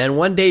time, man.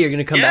 One day you're going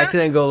to come back to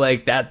that and go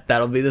like,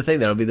 that'll be the thing.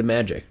 That'll be the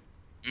magic.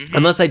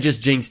 Unless I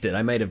just jinxed it.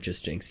 I might have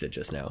just jinxed it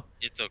just now.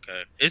 It's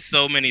okay. It's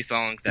so many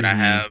songs that I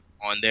have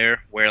on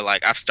there where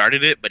like I've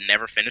started it but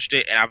never finished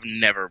it, and I've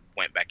never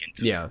went back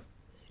into it. Yeah.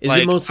 Is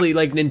it mostly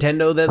like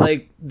Nintendo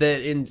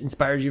that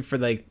inspires you for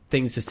like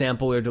things to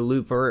sample or to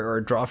loop or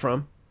draw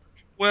from?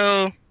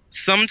 Well,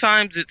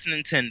 sometimes it's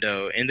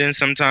Nintendo, and then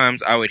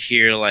sometimes I would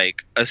hear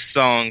like a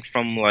song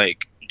from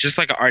like just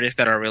like an artist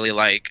that I really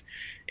like,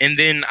 and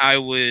then I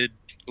would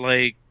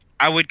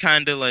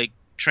kind of like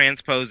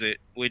transpose it,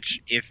 which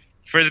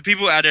for the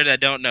people out there that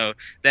don't know,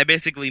 that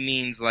basically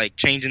means like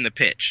changing the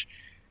pitch.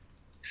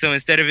 So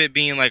instead of it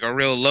being like a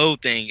real low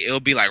thing, it'll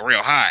be like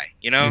real high,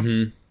 you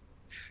know?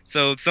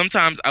 So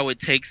sometimes I would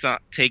take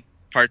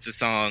parts of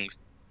songs,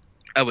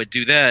 I would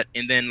do that,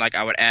 and then like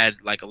I would add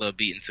like a little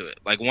beat into it.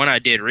 Like one I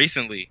did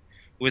recently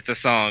with a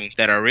song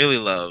that I really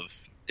love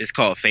is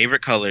called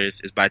Favorite Colors.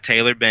 It's by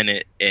Taylor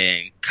Bennett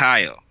and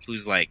Kyle,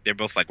 who's like, they're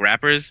both like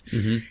rappers.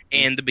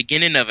 And the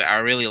beginning of it, I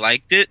really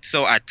liked it.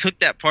 So I took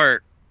that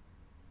part,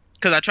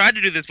 because I tried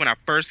to do this when I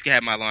first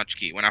had my launch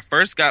key. When I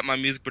first got my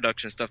music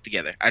production stuff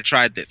together, I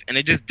tried this, and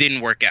it just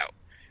didn't work out.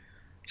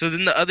 So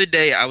then the other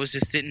day, I was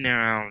just sitting there,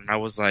 and I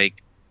was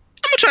like,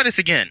 I'm going to try this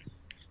again.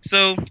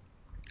 So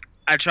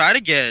I tried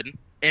again,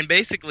 and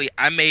basically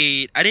I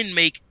went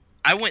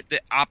the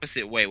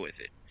opposite way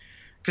with it.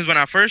 Because when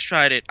I first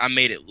tried it, I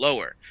made it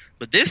lower.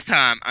 But this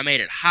time, I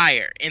made it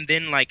higher, and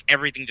then like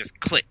everything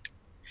just clicked.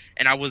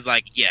 And I was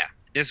like, yeah,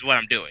 this is what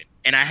I'm doing.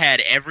 And I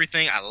had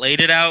everything, I laid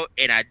it out,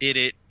 and I did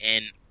it,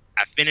 and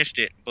I finished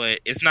it, but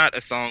it's not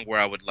a song where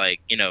I would like,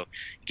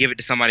 give it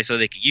to somebody so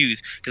they could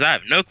use, because I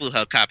have no clue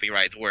how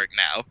copyrights work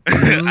now.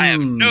 I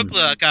have no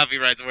clue how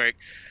copyrights work.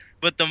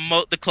 But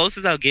the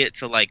closest I'll get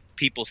to like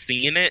people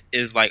seeing it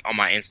is like on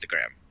my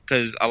Instagram,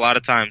 because a lot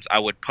of times I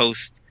would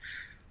post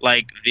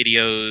like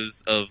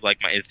videos of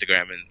like my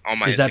Instagram, and on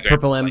my Instagram. Is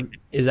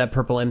that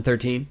Purple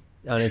M13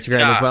 on Instagram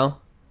as well?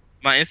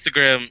 My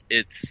Instagram,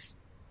 it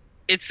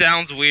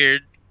sounds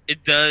weird.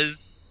 It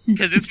does.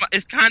 Because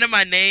it's kind of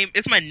my name.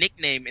 It's my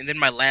nickname and then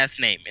my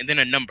last name and then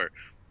a number.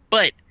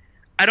 But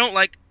I don't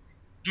like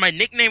my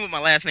nickname with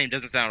my last name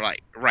doesn't sound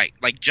right.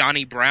 Like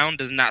Johnny Brown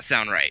does not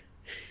sound right.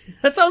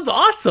 That sounds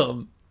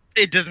awesome.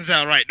 It doesn't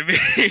sound right to me.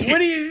 What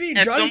do you mean?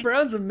 Johnny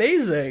Brown's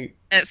amazing.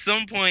 At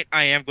some point,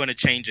 I am going to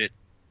change it.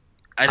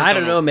 I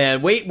don't know,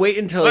 man. Wait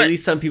until at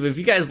least some people. If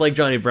you guys like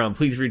Johnny Brown,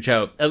 please reach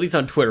out. At least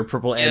on Twitter,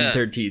 Purple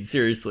M13.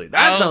 Seriously,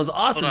 that sounds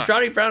awesome.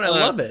 Johnny Brown, I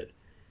love it.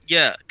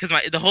 Yeah, because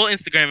the whole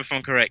Instagram, if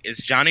I'm correct, is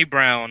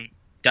Johnny.Brown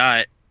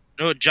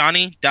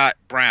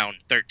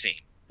 13.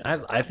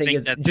 I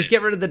think it's just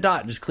get rid of the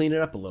dot, just clean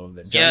it up a little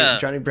bit.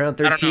 Johnny Brown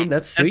 13.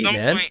 That's sweet, man.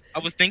 At some point, I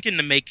was thinking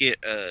to make it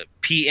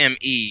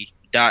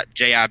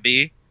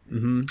PME.JIB,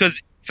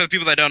 because for the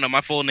people that don't know,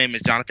 my full name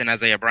is Jonathan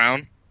Isaiah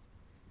Brown.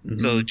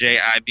 So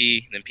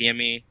JIB then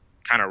PME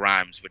kind of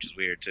rhymes, which is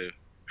weird too.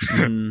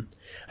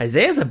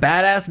 Isaiah's a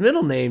badass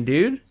middle name,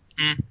 dude.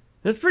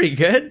 That's pretty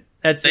good.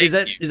 Is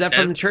that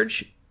from the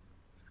church?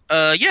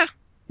 Yeah.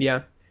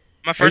 Yeah.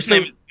 My first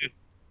name is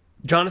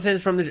Jonathan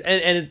is from the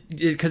and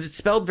because it's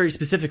spelled very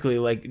specifically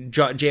like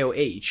John.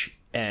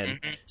 And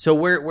so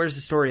where's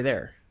the story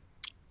there?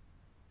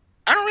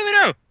 I don't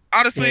really know.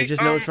 Honestly, yeah,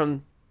 just know it's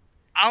from.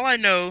 All I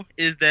know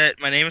is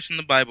that my name is from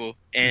the Bible,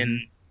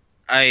 and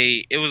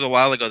it was a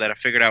while ago that I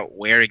figured out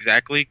where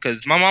exactly,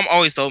 because my mom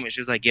always told me,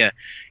 she was like, yeah,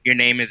 your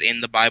name is in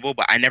the Bible,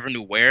 but I never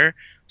knew where.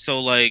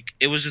 So like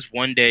it was just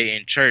one day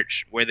in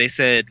church where they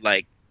said,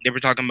 like, they were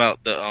talking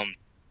about the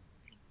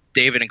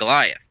David and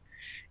Goliath,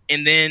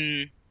 and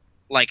then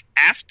like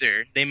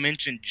after they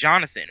mentioned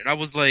Jonathan, and I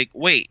was like,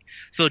 wait,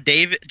 so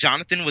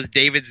Jonathan was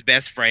David's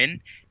best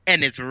friend,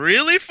 and it's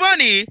really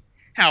funny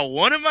how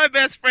one of my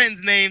best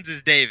friends' names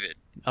is David.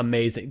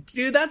 Amazing.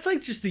 Dude, that's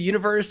like just the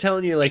universe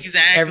telling you like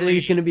exactly.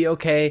 Everything's going to be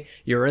okay.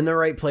 You're in the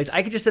right place.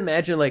 I could just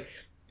imagine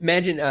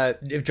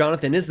if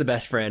Jonathan is the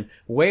best friend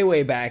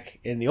way back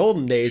in the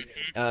olden days,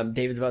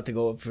 David's about to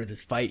go up for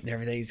this fight and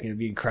everything. He's going to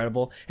be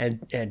incredible.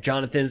 And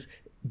Jonathan's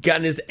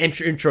gotten his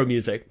intro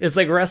music. It's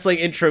like wrestling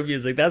intro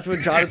music. That's what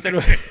Jonathan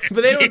was.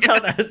 But they don't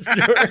tell that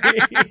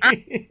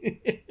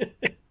story.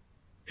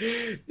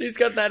 He's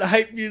got that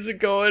hype music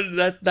going.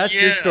 That's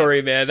your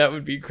story, man. That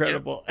would be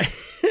incredible. Yeah.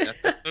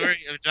 That's the story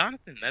of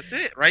Jonathan. That's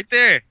it, right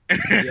there.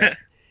 Yeah.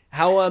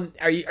 How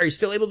are you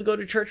still able to go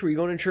to church? Were you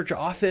going to church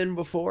often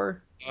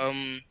before?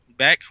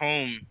 Back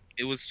home,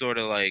 it was sort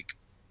of like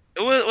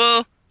it was.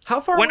 Well,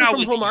 how far away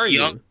from home are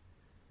you?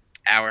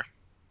 Hour.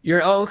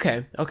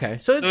 Okay.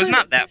 So it's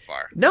not that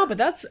far. No, but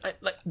that's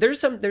like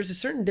there's a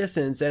certain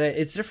distance, and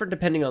it's different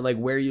depending on like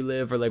where you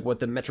live or like what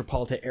the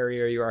metropolitan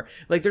area you are.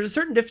 Like there's a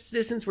certain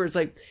distance where it's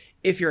like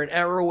if you're an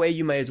hour away,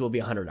 you might as well be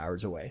 100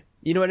 hours away.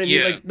 You know what I mean?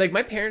 Yeah. Like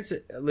my parents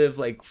live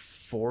like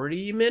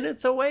 40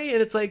 minutes away,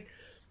 and it's like,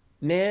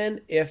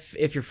 man,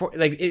 if you're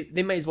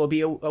they might as well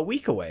be a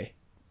week away.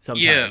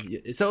 Sometimes. Yeah.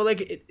 So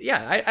like,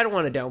 I don't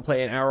want to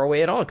downplay an hour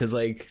away at all because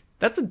like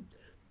that's a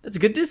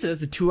good distance.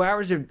 That's 2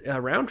 hours of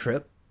round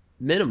trip.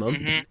 Minimum.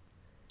 Mm-hmm.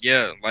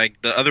 Yeah,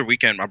 like the other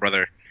weekend, my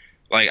brother,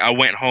 like I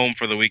went home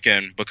for the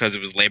weekend because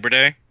it was Labor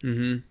Day,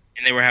 and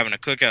they were having a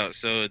cookout,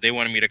 so they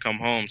wanted me to come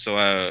home.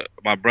 So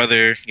my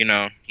brother,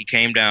 he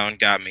came down,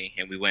 got me,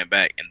 and we went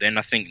back. And then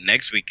I think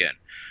next weekend,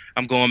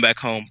 I'm going back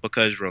home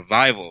because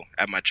revival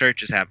at my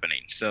church is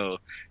happening. So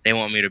they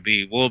want me to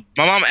be. Well,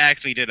 my mom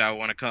asked me, did I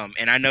want to come,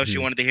 and I know she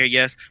wanted to hear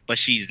yes, but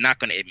she's not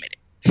going to admit it.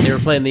 They were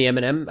playing the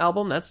Eminem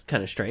album. That's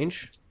kind of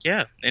strange.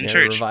 Yeah, in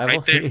church, revival.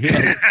 Right there.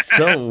 Yeah,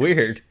 so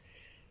weird.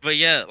 But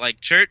yeah,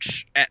 like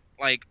church,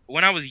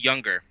 when I was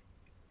younger,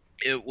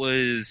 it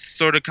was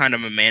sort of kind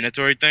of a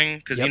mandatory thing.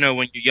 Because, when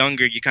you're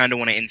younger, you kind of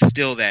want to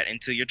instill that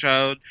into your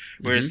child.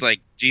 Where it's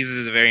like, Jesus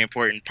is a very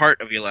important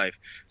part of your life.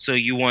 So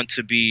you want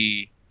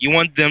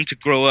them to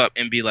grow up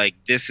and be like,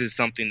 this is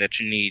something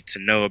that you need to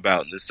know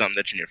about. And this is something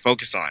that you need to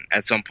focus on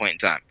at some point in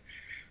time.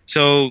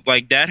 So,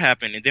 like, that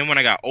happened. And then when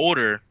I got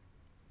older,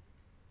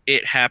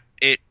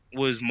 it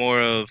was more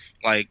of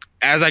like,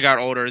 as I got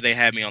older, they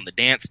had me on the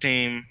dance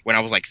team when I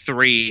was like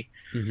 3,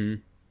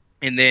 and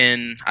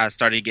then I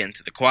started getting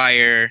to the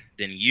choir,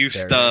 then youth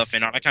stuff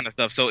and all that kind of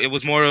stuff. So it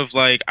was more of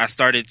like I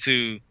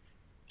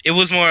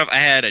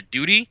had a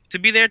duty to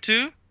be there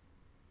too,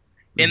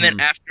 and then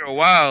after a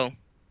while,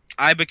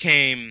 I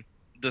became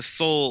the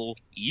sole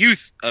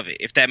youth of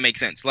it, if that makes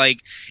sense. Like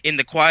in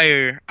the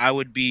choir, I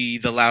would be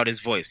the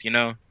loudest voice,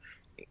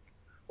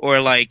 Or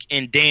like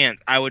in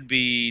dance, I would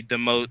be the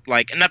most,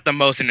 like, not the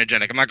most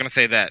energetic. I'm not going to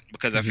say that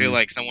because I feel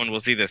like someone will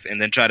see this and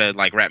then try to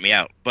like rat me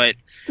out. But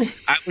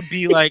I would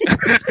be like,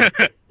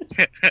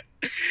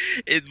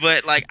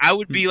 I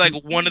would be like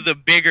one of the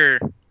bigger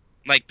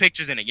like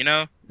pictures in it,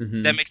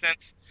 That makes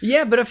sense?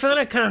 Yeah, but I found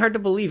it kind of hard to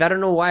believe. I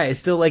don't know why. I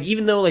still like,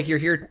 even though like you're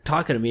here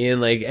talking to me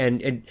and like,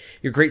 and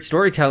you're a great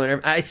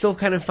storyteller, I still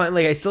kind of find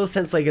like, I still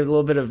sense like a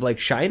little bit of like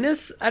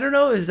shyness. I don't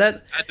know. Is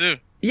that? I do.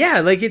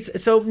 Yeah, like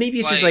maybe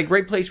it's just like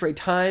right place, right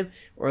time,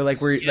 or like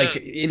we're like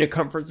in a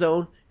comfort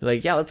zone. You're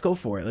like, yeah, let's go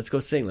for it. Let's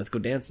go sing. Let's go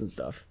dance and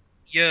stuff.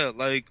 Yeah,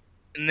 like,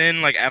 and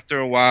then like after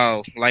a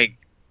while, like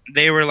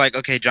they were like,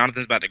 okay,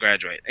 Jonathan's about to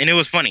graduate, and it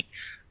was funny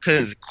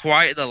because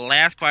the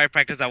last choir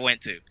practice I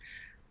went to,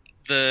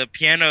 the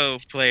piano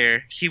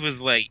player, he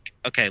was like,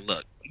 okay,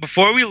 look,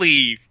 before we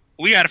leave,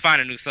 we got to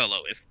find a new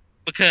soloist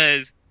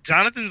because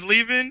Jonathan's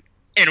leaving,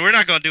 and we're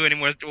not gonna do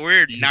anymore.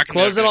 We're not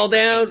gonna close it all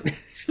down.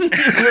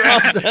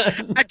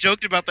 I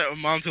joked about that with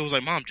Mom, so I was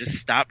like, Mom, just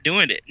stop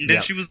doing it. And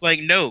then she was like,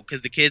 no,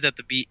 because the kids have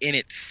to be in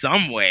it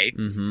some way.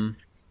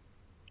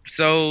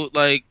 So,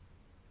 like,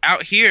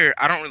 out here,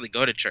 I don't really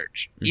go to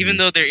church. Even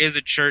though there is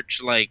a church,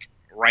 like,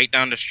 right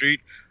down the street,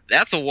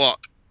 that's a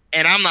walk.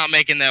 And I'm not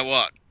making that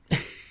walk.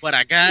 But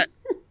I got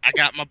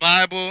my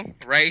Bible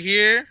right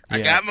here. I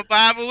got my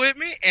Bible with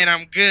me, and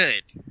I'm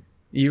good.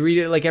 You read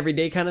it, like, every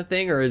day kind of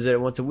thing? Or is it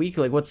once a week?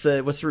 Like, what's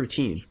the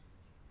routine?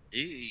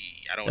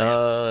 I don't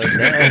know.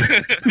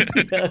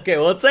 Okay,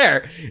 well, it's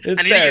there. I need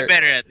to get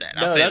better at that.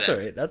 All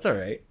right. That's all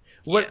right.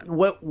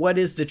 What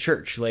is the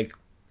church like?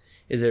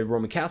 Is it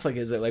Roman Catholic?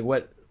 Is it like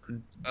what?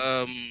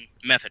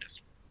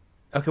 Methodist.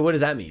 Okay, what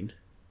does that mean?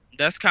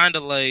 That's kind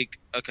of like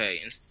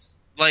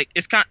like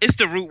it's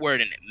the root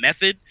word in it,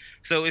 method.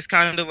 So it's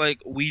kind of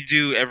like we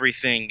do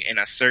everything in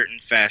a certain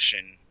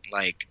fashion.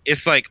 Like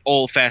it's like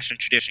old fashioned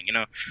tradition, you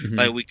know. Mm-hmm.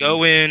 Like we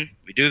go in,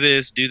 we do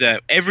this, do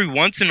that. Every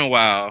once in a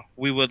while,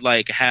 we would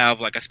like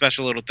have like a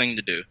special little thing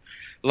to do.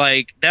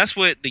 Like that's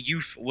what the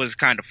youth was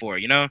kind of for,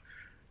 you know.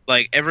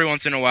 Like every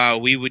once in a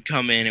while, we would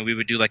come in and we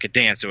would do like a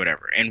dance or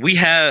whatever. And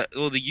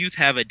the youth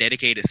have a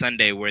dedicated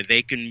Sunday where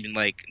they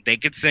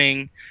could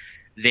sing.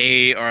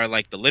 They are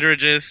like the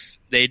liturgists.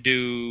 They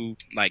do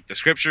like the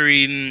scripture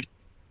reading.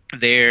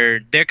 They're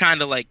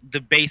kind of like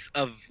the base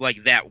of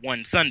like that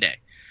one Sunday.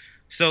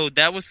 So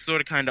that was sort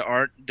of kind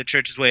of the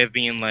church's way of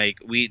being like,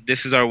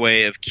 this is our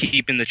way of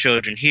keeping the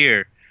children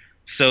here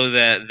so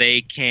that they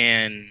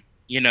can,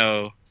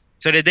 so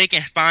that they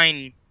can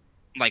find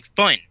like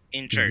fun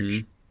in church.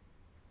 Mm-hmm.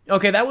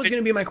 Okay, that was going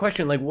to be my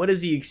question. Like, what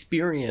is the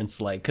experience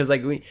like? Because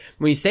like when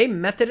you say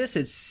Methodist,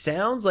 it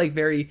sounds like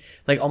very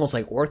like almost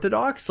like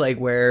Orthodox, like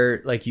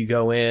where like you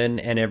go in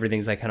and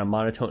everything's like kind of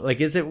monotone. Like,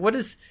 what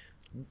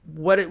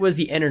was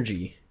the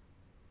energy?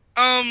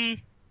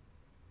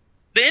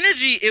 The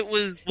energy, it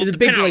was is it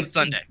big like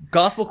Sunday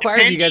gospel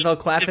choirs? You guys all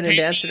clapping and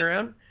dancing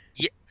around?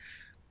 Yeah,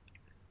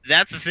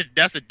 that's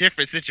a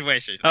different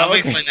situation. I'll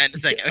explain that in a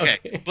second.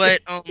 Okay,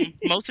 but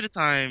most of the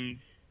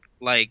time,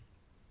 like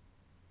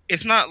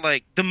it's not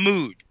like the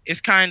mood.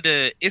 It's kind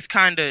of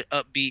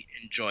upbeat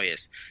and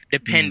joyous,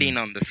 depending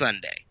on the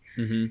Sunday.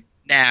 Mm-hmm.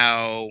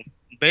 Now,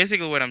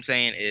 basically, what I'm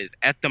saying is,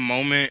 at the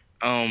moment,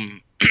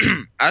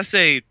 I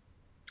say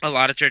a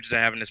lot of churches are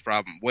having this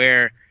problem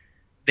where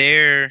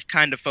they're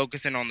kind of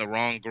focusing on the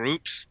wrong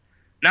groups.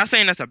 Not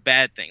saying that's a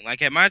bad thing.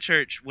 Like at my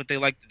church, what they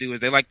like to do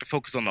is they like to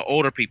focus on the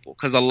older people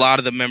because a lot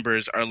of the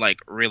members are like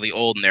really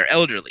old and they're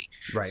elderly.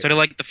 Right. So they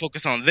like to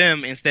focus on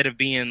them instead of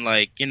being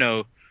like,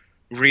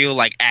 real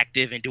like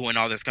active and doing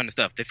all this kind of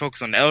stuff. They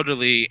focus on the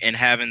elderly and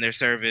having their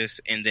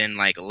service and then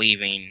like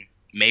leaving,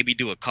 maybe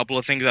do a couple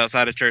of things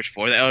outside of church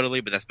for the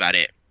elderly, but that's about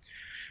it.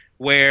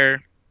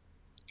 Where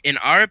in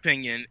our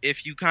opinion,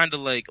 if you kind of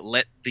like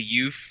let the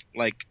youth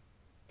like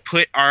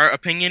put our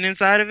opinion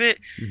inside of it,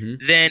 mm-hmm.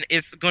 then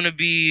it's going to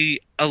be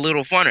a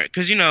little funner.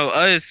 Because,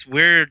 us,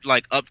 we're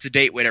like up to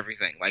date with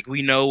everything. Like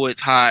we know what's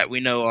hot.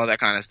 We know all that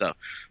kind of stuff.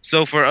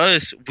 So for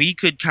us, we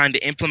could kind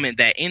of implement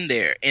that in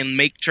there and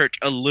make church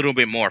a little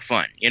bit more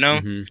fun,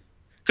 Mm-hmm.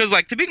 Because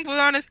like to be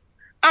completely honest,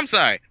 I'm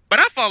sorry, but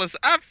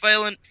I've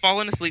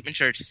fallen asleep in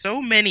church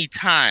so many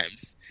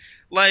times.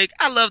 Like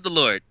I love the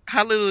Lord.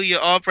 Hallelujah.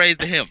 All praise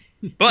to him.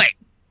 But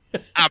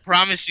I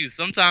promise you,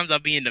 sometimes I'll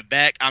be in the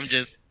back.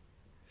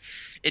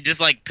 It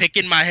just like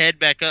picking my head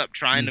back up,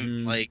 trying to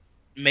like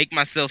make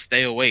myself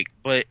stay awake,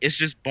 but it's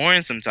just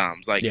boring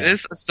sometimes. Like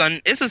it's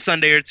a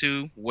Sunday or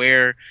two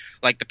where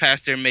like the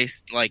pastor may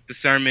like the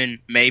sermon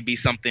may be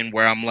something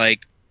where I'm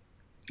like,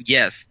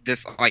 yes,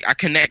 this like I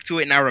connect to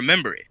it and I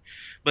remember it.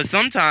 But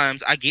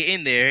sometimes I get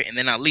in there and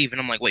then I leave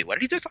and I'm like, wait, what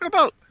did he just talk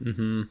about?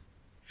 Mm-hmm.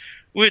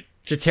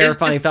 It's a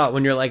terrifying thought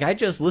when you're like, I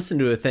just listened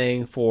to a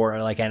thing for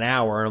like an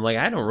hour and I'm like,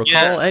 I don't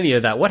recall any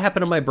of that. What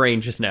happened to my brain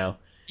just now?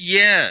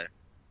 Yeah.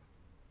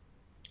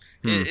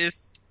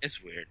 It's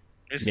weird.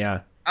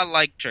 I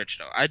like church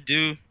though. I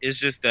do. It's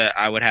just that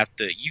I would have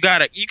to. You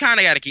kind of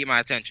gotta keep my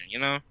attention,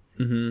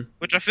 Mm-hmm.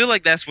 Which I feel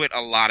like that's with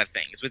a lot of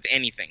things, with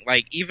anything.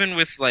 Like even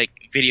with like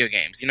video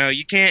games,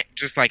 you can't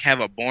just like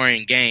have a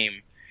boring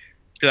game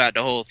throughout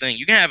the whole thing.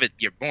 You can have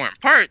your boring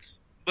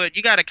parts, but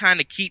you gotta kind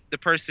of keep the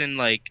person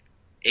like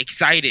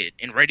excited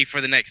and ready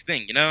for the next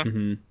thing,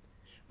 Mm-hmm.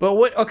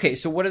 But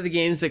so what are the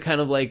games that kind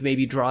of like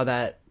maybe draw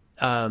that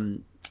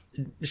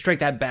strike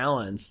that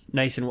balance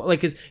nice and well? Like,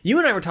 because you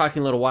and I were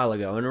talking a little while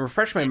ago and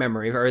refresh my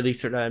memory, or at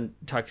least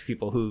talk to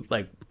people who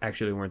like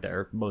actually weren't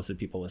there. Most of the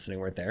people listening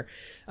weren't there.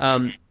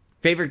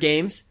 Favorite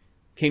games,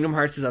 Kingdom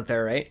Hearts is up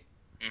there, right?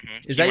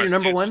 Mm-hmm. Is that your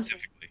number one?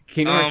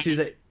 Kingdom Hearts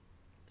 2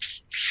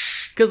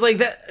 because like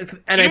that, and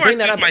Kingdom Hearts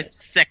 2 is my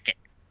second.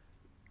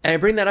 And I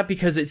bring that up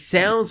because it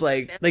sounds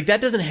like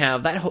that doesn't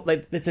have that whole,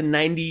 like it's a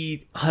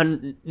 90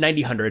 or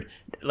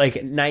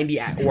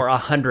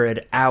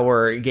 100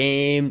 hour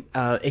game.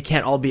 It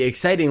can't all be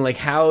exciting. Like,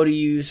 how do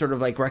you sort of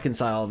like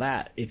reconcile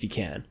that if you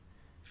can?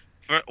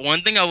 For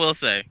one thing I will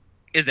say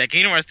is that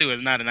Kingdom Hearts 2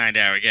 is not a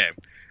 90-hour game.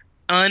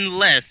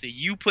 Unless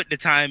you put the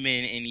time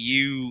in and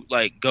you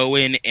like go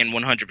in and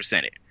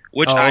 100% it,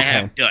 which I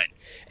have done.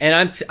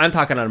 And I'm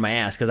talking out of my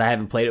ass because I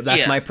haven't played it.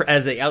 That's my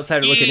as an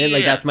outsider looking in,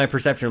 like that's my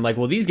perception. I'm like,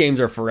 well, these games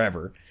are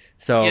forever.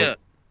 So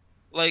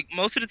like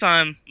most of the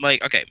time,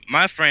 like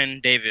my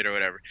friend David or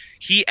whatever,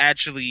 he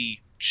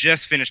actually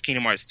just finished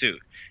Kingdom Hearts 2.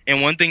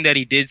 And one thing that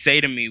he did say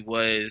to me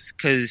was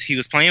because he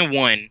was playing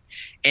 1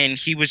 and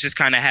he was just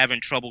kind of having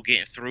trouble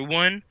getting through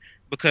 1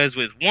 because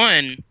with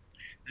 1.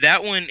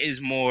 That one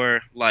is more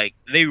like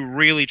they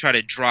really try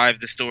to drive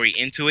the story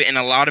into it, and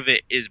a lot of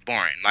it is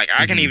boring. Like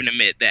I can even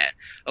admit that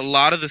a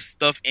lot of the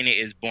stuff in it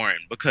is boring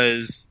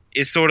because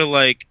it's sort of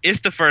like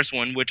it's the first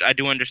one, which I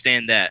do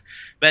understand that,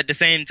 but at the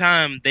same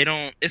time they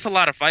don't. It's a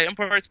lot of fighting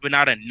parts, but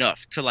not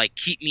enough to like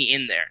keep me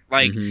in there.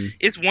 Like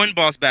it's one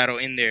boss battle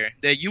in there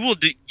that you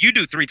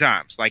do 3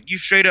 times. Like you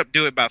straight up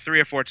do it about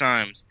 3 or 4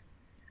 times,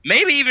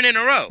 maybe even in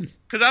a row,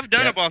 because I've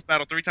done a boss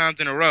battle 3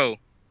 times in a row,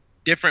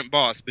 different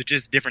boss, but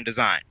just different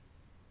design.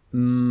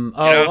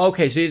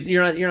 Okay. So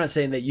you're not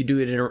saying that you do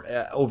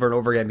it over and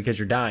over again because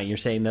you're dying. You're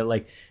saying that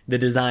like the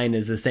design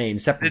is the same,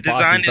 separate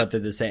bosses, but they're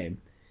the same.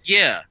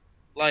 Yeah,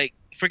 like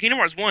for Kingdom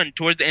Hearts 1,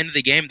 towards the end of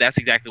the game, that's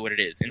exactly what it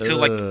is. Until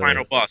like the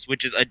final boss,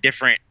 which is a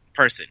different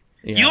person.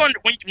 Yeah.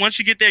 Once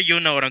you get there,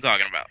 you'll know what I'm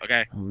talking about.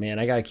 Okay. Oh man,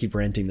 I gotta keep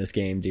renting this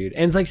game, dude.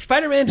 And it's like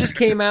Spider-Man just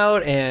came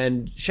out,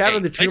 and Shadow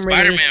of the Tomb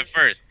Raider. Spider-Man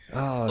first.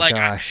 Oh like,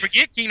 gosh.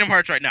 Forget Kingdom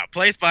Hearts right now.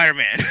 Play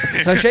Spider-Man.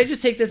 So should I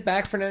just take this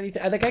back for now?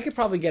 Like I could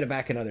probably get it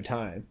back another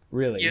time,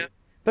 really. Yeah.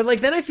 But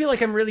like then I feel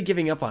like I'm really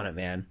giving up on it,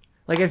 man.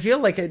 Like I feel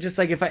like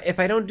if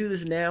I don't do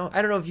this now,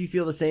 I don't know if you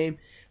feel the same.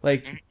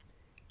 Like.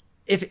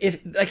 If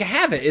like I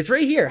have it, it's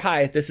right here.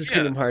 Hi, this is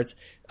Kingdom Hearts.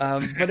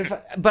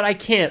 But I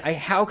can't.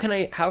 How can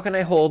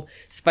I hold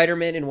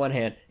Spider-Man in one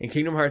hand and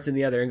Kingdom Hearts in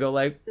the other and go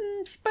like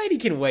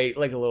Spidey can wait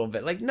like a little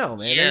bit? Like no,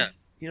 man.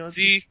 Yeah.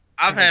 See,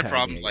 I've had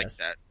problems like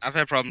that. I've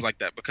had problems like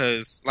that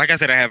because, like I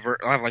said, I have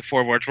like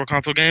 4 Virtual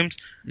Console games.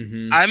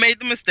 Mm-hmm. I made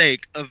the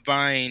mistake of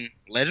buying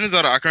Legend of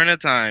Zelda: Ocarina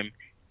of Time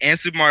and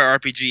Super Mario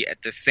RPG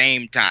at the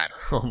same time.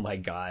 Oh my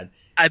god.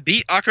 I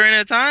beat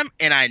Ocarina of Time,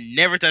 and I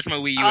never touched my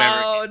Wii U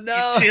ever. Oh,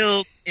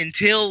 no.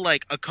 Until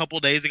like a couple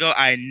days ago,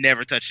 I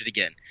never touched it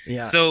again.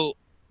 Yeah. So,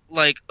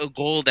 like, a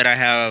goal that I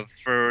have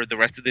for the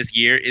rest of this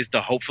year is to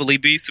hopefully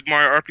beat Super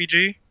Mario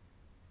RPG.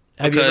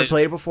 Have you ever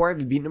played it before? Have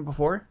you beaten it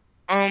before?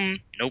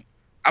 Nope.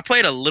 I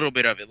played a little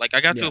bit of it. Like,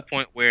 I got to a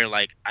point where,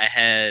 like, I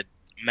had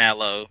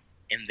Mallow,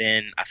 and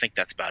then I think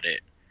that's about it.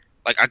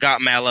 Like, I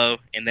got Mallow,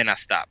 and then I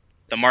stopped.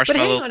 The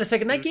Marshmallow. But hang on a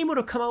second. That game would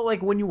have come out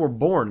like when you were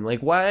born. Like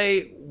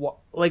why?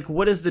 Like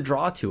what is the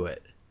draw to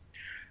it?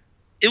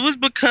 It was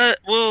because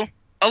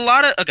a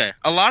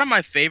lot of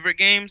my favorite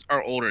games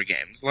are older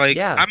games. Like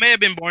I may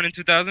have been born in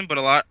 2000, but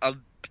a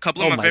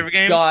couple of my favorite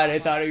games. God, I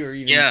thought you were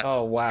even. Yeah.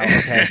 Oh wow.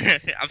 Okay.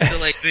 I'm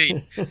still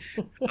 18.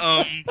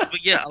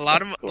 But yeah, a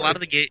lot of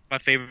my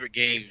favorite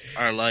games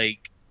are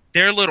like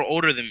they're a little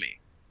older than me.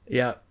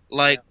 Yeah.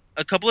 Like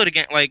a couple of the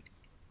games, like.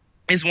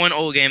 It's one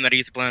old game that I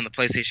used to play on the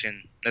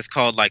PlayStation that's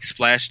called like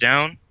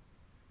Splashdown.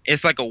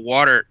 It's like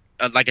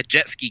like a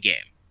jet ski game.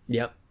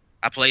 Yep.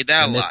 I played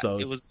that a lot.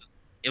 Those.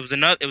 It was a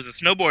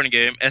snowboarding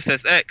game,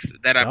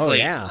 SSX, that I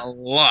played a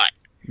lot.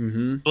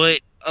 Mm-hmm.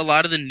 But a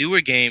lot of the newer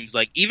games,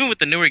 like even with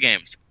the newer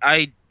games,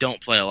 I don't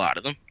play a lot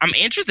of them. I'm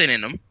interested in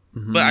them,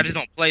 but I just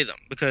don't play them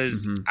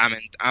because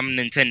I'm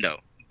Nintendo.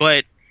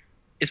 But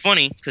it's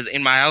funny because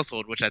in my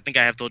household, which I think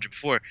I have told you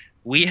before,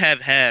 we have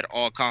had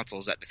all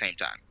consoles at the same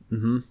time.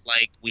 Mm-hmm.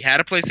 Like, we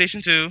had a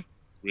PlayStation 2,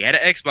 we had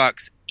an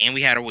Xbox, and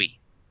we had a Wii.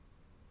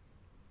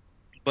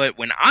 But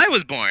when I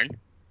was born, my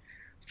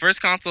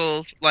first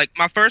console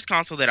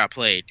that I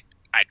played,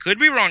 I could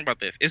be wrong about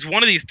this, is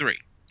one of these 3.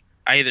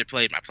 I either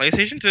played my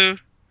PlayStation 2,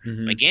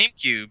 my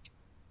GameCube,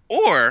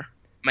 or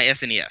my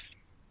SNES.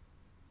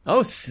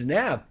 Oh,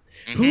 snap.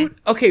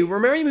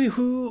 Remind me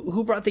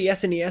who brought the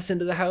SNES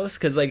into the house?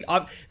 Because, like,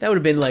 that would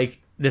have been,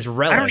 like, this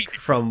relic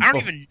I don't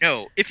even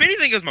know. If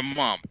anything, it was my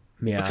mom.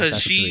 Yeah, because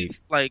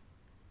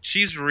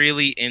she's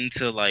really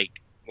into like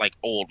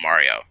old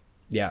Mario.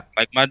 Yeah.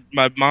 Like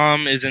my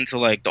mom is into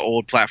like the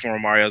old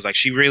platform Marios. Like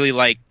she really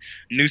liked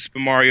New Super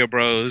Mario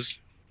Bros.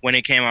 When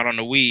it came out on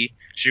the Wii.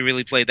 She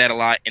really played that a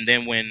lot. And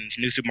then when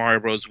New Super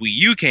Mario Bros. Wii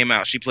U came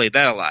out, she played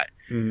that a lot.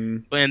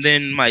 Mm-hmm. And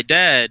then my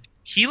dad,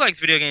 he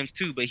likes video games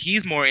too, but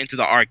he's more into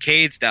the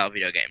arcade style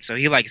video games. So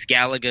he likes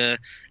Galaga,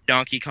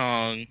 Donkey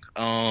Kong,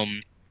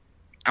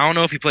 I don't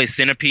know if he plays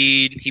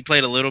Centipede. He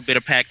played a little bit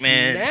of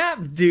Pac-Man. Snap,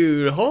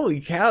 dude.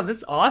 Holy cow.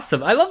 That's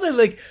awesome. I love that,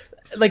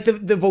 like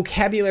the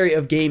vocabulary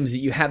of games that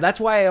you have. That's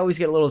why I always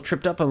get a little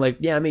tripped up on, like,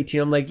 yeah, I'm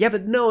 18. I'm like, yeah,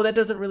 but no, that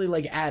doesn't really,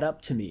 like, add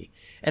up to me.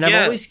 And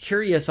I'm always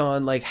curious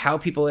on, like, how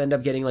people end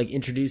up getting, like,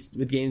 introduced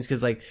with games.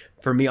 Because, like,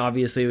 for me,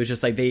 obviously, it was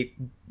just, like,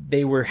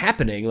 they were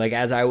happening, like,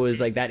 as I was,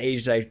 like, that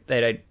age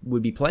that I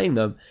would be playing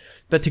them.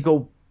 But to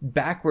go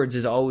backwards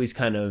is always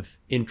kind of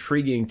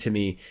intriguing to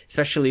me.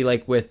 Especially,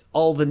 like, with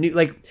all the new,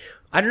 like...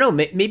 I don't know.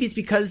 Maybe it's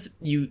because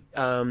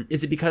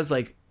is it because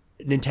like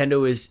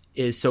Nintendo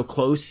is so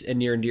close and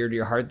near and dear to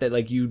your heart that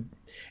like you,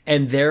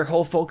 and their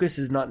whole focus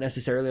is not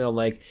necessarily on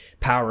like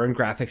power and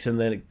graphics and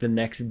the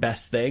next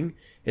best thing.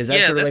 Is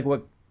that sort of like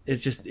what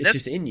it's just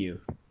in you?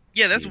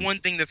 Yeah, that's one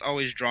thing that's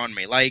always drawn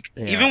me. Like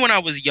even when I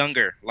was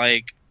younger,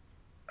 like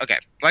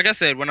I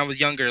said, when I was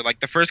younger, like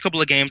the first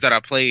couple of games that I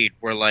played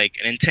were like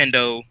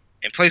Nintendo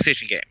and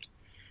PlayStation games.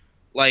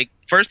 Like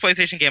first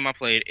PlayStation game I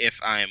played,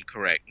 if I am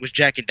correct, was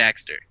Jak and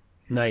Daxter.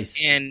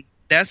 Nice. And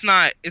it's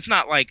not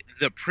like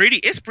it's a pretty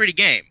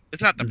game.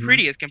 It's not the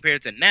prettiest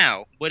compared to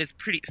now, but it's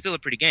still a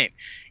pretty game.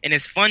 And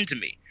it's fun to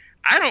me.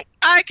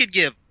 I could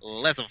give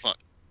less of a fuck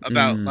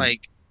about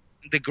like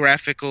the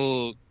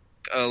graphical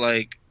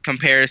like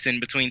comparison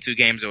between two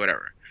games or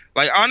whatever.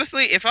 Like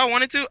honestly, if I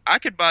wanted to, I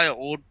could buy an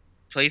old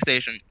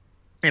PlayStation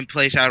and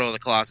play Shadow of the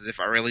Colossus. If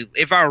I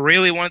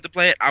really wanted to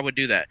play it, I would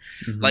do that.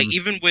 Like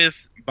even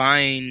with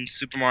buying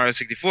Super Mario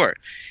 64,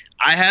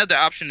 I had the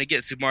option to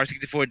get Super Mario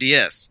 64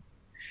 DS.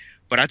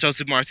 but I chose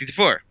Super Mario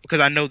 64 because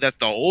I know that's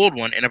the old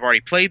one, and I've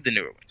already played the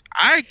newer ones.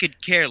 I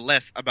could care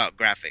less about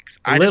graphics.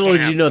 Little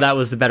did you know that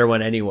was the better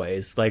one,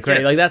 anyways. Like,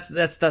 right? Like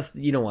that's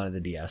you don't want the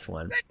DS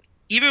one.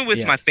 Even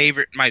with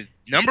my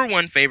number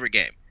one favorite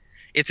game,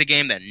 it's a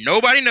game that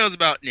nobody knows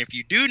about, and if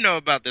you do know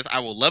about this, I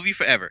will love you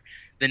forever.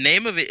 The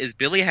name of it is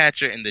Billy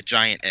Hatcher and the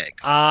Giant Egg.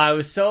 I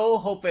was so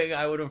hoping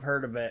I would have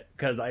heard of it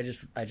because I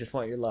just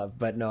want your love,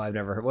 but no, I've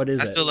never heard. What is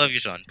it? I still love you,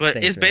 Sean. But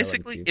Thanks, it's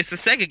basically it's a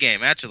Sega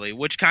game actually,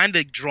 which kind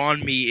of drew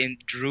me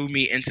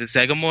into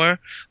Sega more,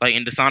 like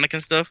into Sonic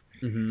and stuff.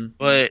 Mm-hmm.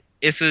 But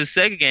it's a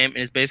Sega game, and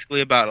it's basically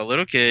about a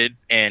little kid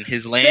and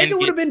his land. Sega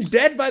would have been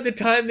dead by the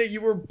time that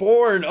you were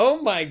born. Oh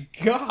my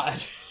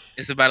god.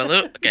 It's about a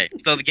little. Okay,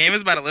 so the game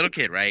is about a little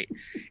kid, right?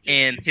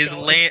 And his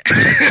land.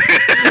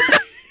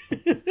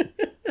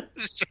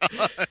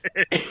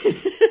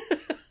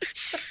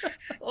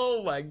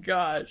 Oh my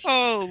gosh.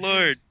 Oh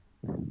Lord.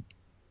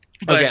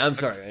 Okay, I'm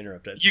sorry I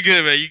interrupted. You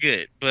good, man, you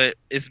good. But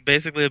it's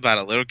basically about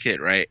a little kid,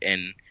 right?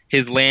 And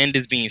his land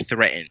is being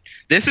threatened.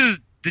 The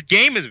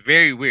game is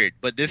very weird,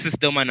 but this is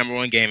still my number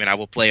one game, and I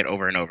will play it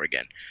over and over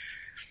again.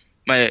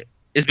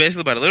 It's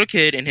basically about a little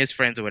kid and his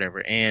friends or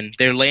whatever, and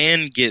their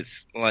land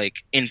gets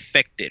like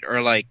infected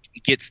or like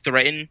gets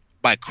threatened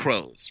by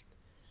crows.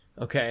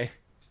 Okay.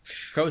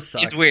 Crows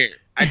suck. It's weird.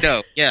 I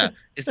know, yeah.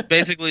 It's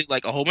basically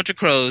like a whole bunch of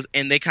crows,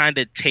 and they kind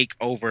of take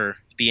over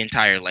the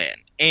entire land.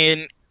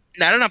 And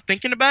now that I'm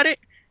thinking about it,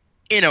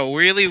 in a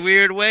really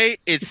weird way,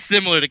 it's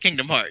similar to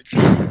Kingdom Hearts.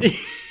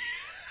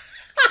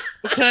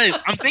 Because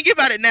I'm thinking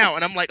about it now,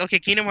 and I'm like, okay,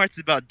 Kingdom Hearts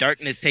is about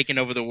darkness taking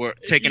over the world,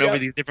 taking over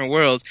these different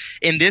worlds.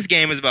 And this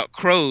game is about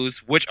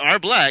crows, which are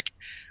black,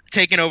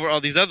 taking over all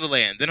these other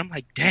lands. And I'm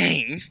like,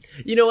 dang.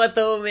 You know what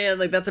though, man?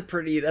 Like that's a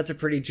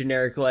pretty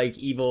generic like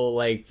evil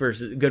like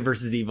versus good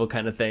versus evil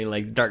kind of thing.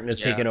 Like darkness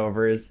taking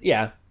over is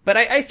But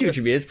I see what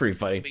you mean. It's pretty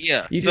funny. But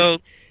yeah.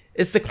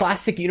 It's the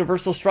classic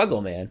universal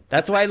struggle, man.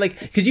 That's why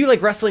because you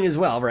like wrestling as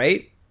well,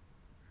 right?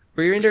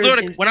 Were you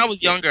into when I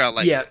was younger, I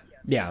liked it.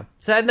 Yeah.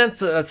 So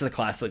that's the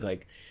classic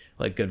like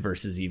good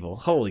versus evil.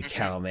 Holy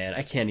cow, man!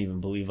 I can't even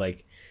believe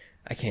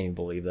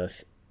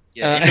this.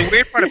 Yeah. And the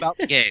weird part about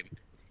the game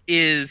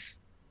is,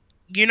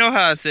 you know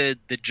how I said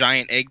the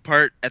giant egg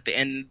part at the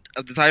end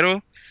of the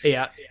title?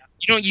 Yeah.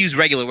 You don't use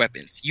regular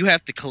weapons. You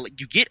have to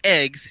you get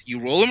eggs, you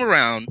roll them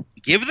around,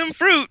 give them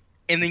fruit,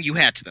 and then you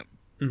hatch them.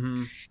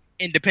 Mm-hmm.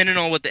 And depending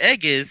on what the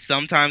egg is,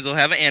 sometimes they'll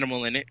have an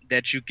animal in it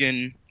that you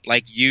can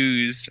like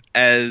use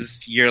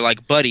as your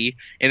like buddy,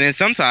 and then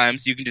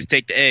sometimes you can just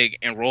take the egg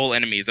and roll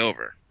enemies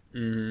over.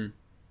 Mm-hmm.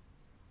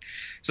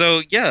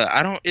 So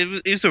yeah,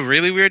 it's a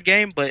really weird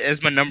game, but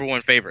it's my number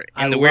one favorite.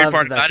 And the weird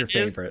part about it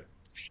is,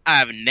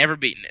 I've never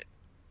beaten it.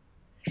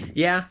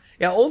 Yeah,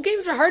 old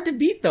games are hard to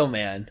beat though,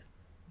 man.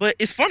 But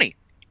it's funny.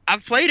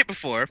 I've played it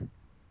before, and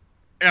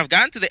I've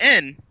gotten to the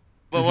end.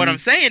 But what I'm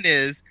saying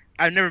is,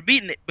 I've never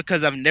beaten it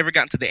because I've never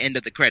gotten to the end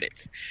of the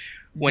credits.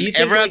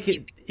 Whenever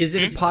is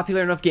it a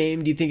popular enough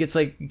game? Do you think it's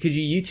like, could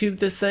you YouTube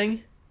this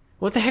thing?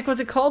 What the heck was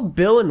it called?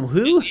 Bill and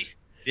who?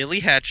 Billy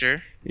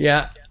Hatcher.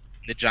 Yeah.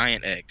 The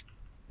Giant Egg.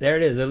 There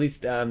it is. At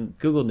least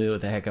Google knew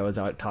what the heck I was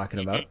out talking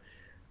about.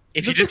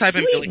 If you just type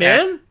in Billy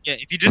Hatcher,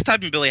 if you just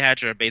type in Billy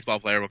Hatcher, a baseball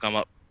player will come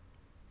up.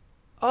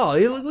 Oh,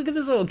 look at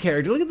this little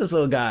character. Look at this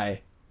little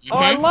guy. Mm-hmm. Oh,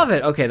 I love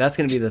it. Okay, that's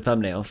going to be the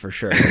thumbnail for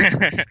sure.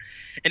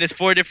 And it's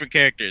 4 different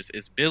characters.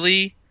 It's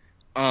Billy.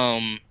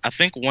 I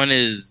think one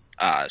is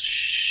I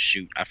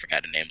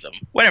forgot the names of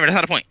them. Whatever, that's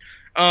not the point.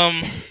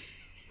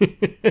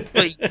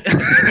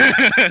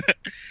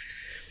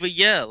 But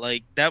yeah,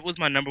 like that was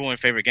my number one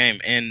favorite game,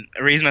 and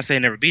the reason I say I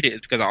never beat it is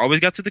because I always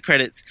got to the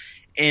credits,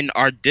 and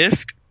our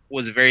disc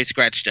was very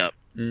scratched up.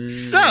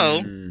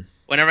 So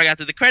whenever I got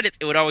to the credits,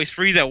 it would always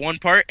freeze at one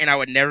part, and I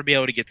would never be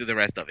able to get through the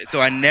rest of it.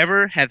 So I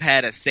never have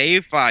had a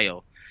save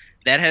file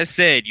that has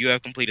said you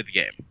have completed the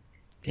game.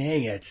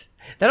 Dang it.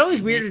 That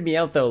always weirded me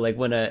out though, like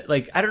when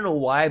I don't know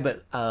why,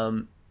 but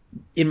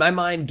in my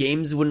mind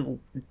games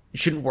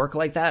shouldn't work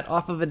like that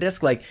off of a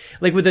disc. Like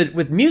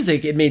with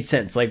music it made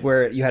sense, like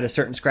where you had a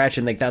certain scratch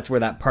and like that's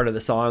where that part of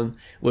the song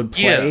would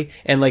play,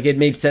 and like it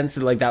made sense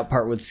that like that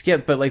part would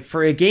skip. But like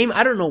for a game,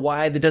 I don't know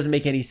why that doesn't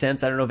make any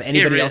sense. I don't know if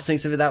anybody else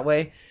thinks of it that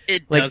way.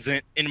 It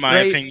doesn't, in my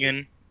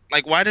opinion.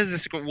 Like what do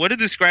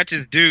the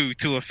scratches do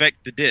to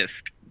affect the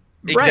disc?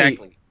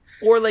 Exactly. Right.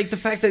 Or like the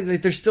fact that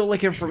like, there's still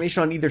like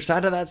information on either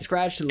side of that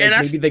scratch, like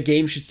maybe the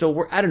game should still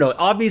work. I don't know.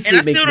 Obviously,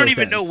 it makes no sense. And I still don't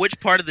even know which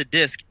part of the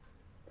disc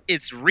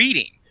it's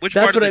reading, which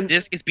part of the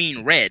disc is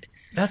being read.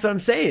 That's what I'm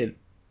saying.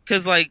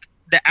 Because like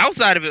the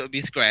outside of it would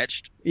be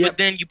scratched, but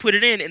then you put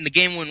it in and the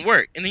game wouldn't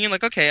work, and then you're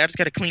like, okay, I just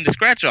got to clean the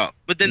scratch off.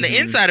 But then the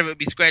inside of it would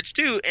be scratched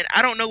too, and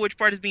I don't know which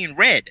part is being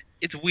read.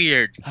 It's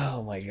weird.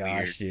 Oh my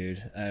gosh,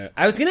 dude!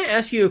 I was gonna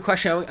ask you a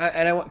question,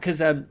 and I want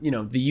because you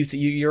know the youth,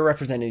 you're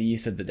representing the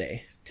youth of the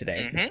day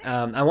today.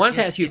 Mm-hmm. I wanted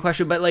to ask you a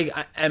question, but like,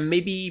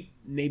 maybe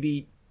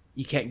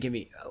you can't give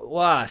me.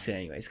 Well, I'll ask it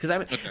anyways because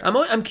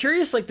I'm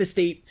curious, like the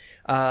state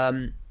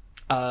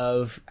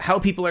of how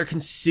people are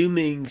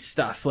consuming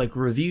stuff like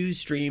reviews,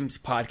 streams,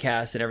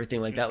 podcasts, and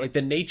everything like that. Like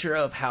the nature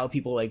of how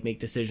people like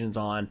make decisions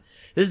on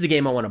this is the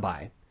game I want to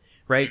buy,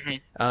 right,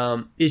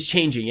 is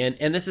changing.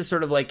 And this is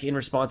sort of like in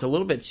response a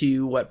little bit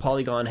to what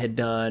Polygon had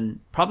done,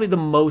 probably the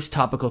most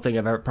topical thing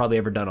I've probably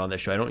ever done on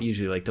this show. I don't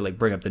usually like to like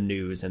bring up the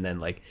news and then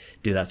like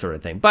do that sort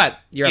of thing. But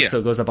your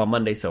episode goes up on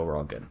Monday, so we're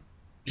all good.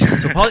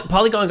 So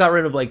Polygon got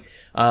rid of like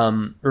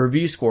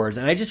review scores,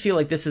 and I just feel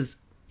like this is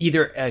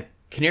either a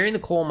canary in the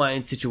coal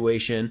mine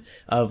situation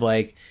of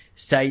like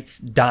sites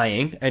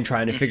dying and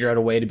trying to figure out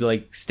a way to be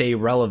like stay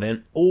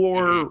relevant,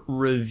 or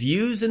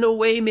reviews in a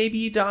way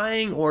maybe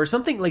dying, or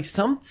something like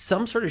some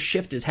sort of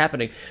shift is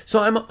happening. So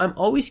I'm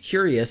always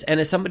curious, and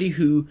as somebody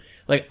who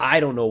like I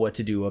don't know what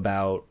to do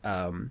about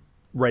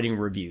writing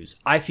reviews.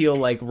 I feel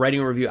like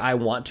writing a review, I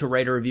want to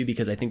write a review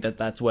because I think that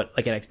that's what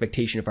like an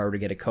expectation if I were to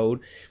get a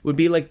code would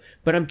be like.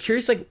 But I'm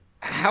curious, like,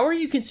 how are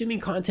you consuming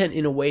content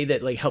in a way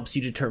that like helps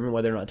you determine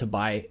whether or not to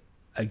buy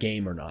a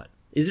game or not?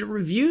 Is it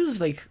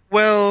reviews? Like,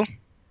 well,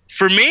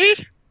 for me,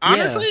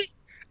 honestly,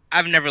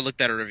 I've never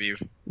looked at a review.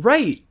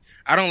 Right.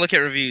 I don't look at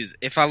reviews.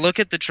 If I look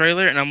at the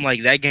trailer and I'm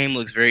like, that game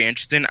looks very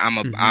interesting, I'm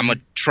a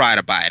try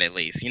to buy it at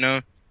least, you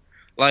know?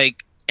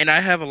 Like, and I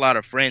have a lot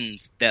of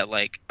friends that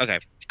like, okay,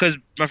 because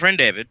my friend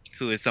David,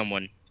 who is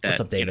someone that,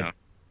 what's up, David?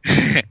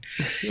 You know,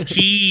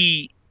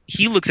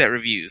 he looks at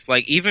reviews.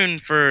 Like, even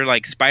for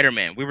like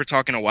Spider-Man, we were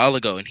talking a while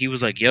ago and he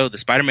was like, yo, the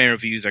Spider-Man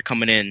reviews are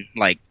coming in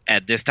like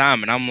at this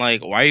time. And I'm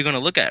like, why are you going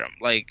to look at them?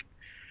 Like,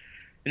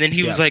 and then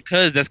he was like,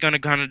 cause that's going to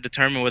kind of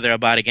determine whether I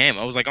buy the game.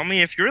 I was like, I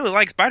mean, if you really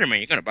like Spider-Man,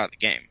 you're going to buy the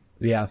game.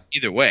 Yeah.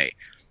 Either way.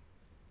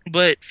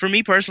 But for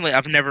me personally,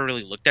 I've never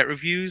really looked at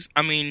reviews.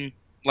 I mean,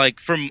 like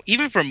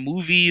even from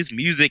movies,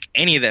 music,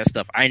 any of that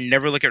stuff, I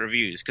never look at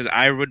reviews because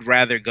I would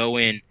rather go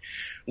in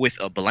with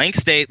a blank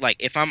state. Like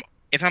if I'm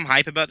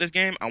hype about this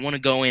game, I want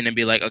to go in and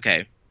be like,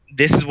 okay,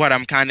 this is what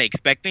I'm kind of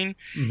expecting,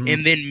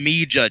 and then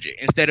me judge it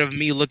instead of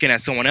me looking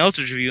at someone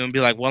else's review and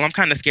be like, well, I'm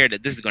kind of scared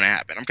that this is going to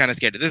happen. I'm kind of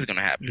scared that this is going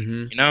to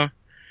happen. You know?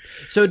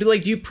 So do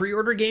you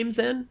pre-order games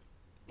then?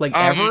 Like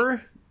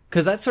ever?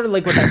 Because that's sort of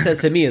like what that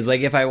says to me is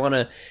like if I want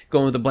to go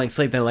in with a blank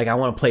slate, then like I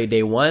want to play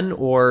day one,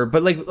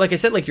 but like I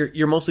said, like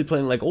you're mostly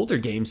playing like older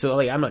games, so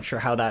like I'm not sure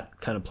how that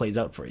kind of plays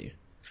out for you.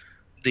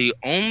 The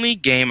only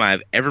game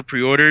I've ever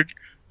pre-ordered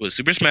was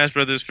Super Smash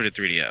Brothers for the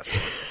 3DS.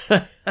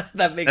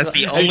 That's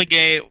the only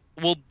game.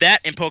 Well, that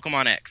and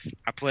Pokemon X.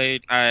 I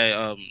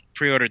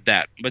pre-ordered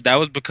that, but that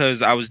was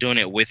because I was doing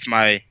it with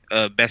my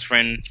best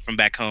friend from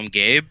back home,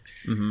 Gabe.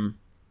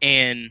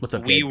 And what's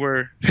up, we Gabe?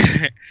 were,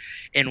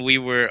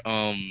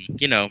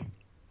 you know,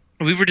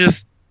 we were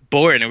just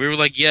bored, and we were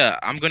like, yeah,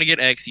 I'm gonna get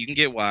X, you can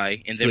get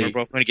Y, and then we're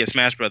both gonna get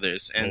Smash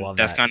Brothers, and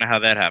that's kind of how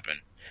that happened.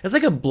 It's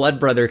like a blood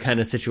brother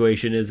kind of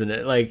situation, isn't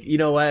it? Like, you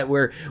know what?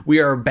 We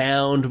are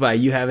bound by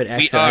you have an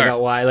X and I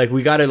got Y. Like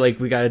we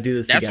gotta do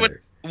this that's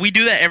together. What we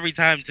do that every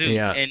time too.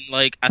 Yeah. And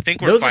like I think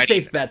those are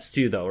safe bets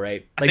too, though,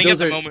 right? I think at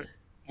the moment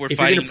we're if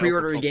fighting. If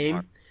you're gonna pre-order a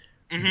game,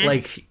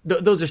 like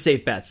those are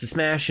safe bets. The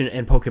Smash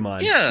and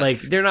Pokemon, like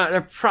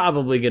they're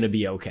probably gonna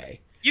be okay.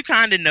 You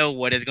kind of know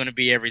what it's going to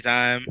be every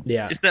time,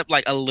 except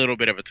like a little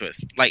bit of a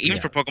twist. Like even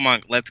for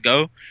Pokemon Let's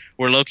Go,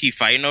 we're low key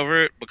fighting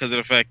over it because of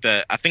the fact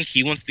that I think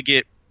he wants to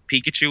get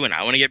Pikachu and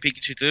I want to get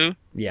Pikachu too.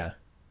 Yeah,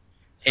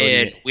 so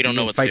and we don't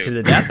know what to do. Fight to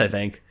the death, I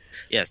think.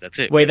 Yes, that's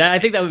it. Wait, I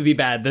think that would be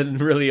bad. Then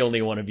really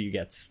only one of you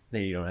gets.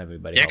 Then you don't have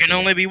anybody. There can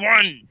only be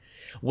one.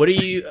 What do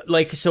you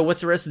like? So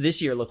what's the rest of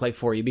this year look like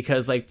for you?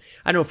 Because like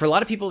I don't know, for a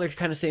lot of people, they're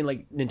kind of saying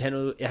like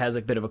Nintendo has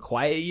like a bit of a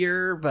quiet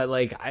year, but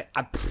like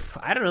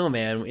I don't know,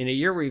 man. In a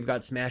year where you've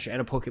got Smash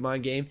and a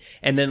Pokemon game,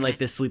 and then like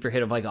this sleeper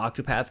hit of like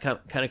Octopath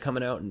kind of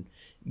coming out and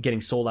getting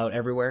sold out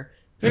everywhere,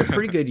 it's been a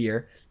pretty good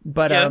year.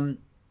 But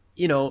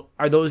you know,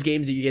 are those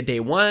games that you get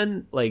day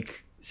one?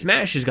 Like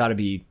Smash has got to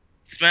be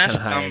Smash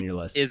high on your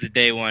list. Is a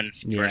day one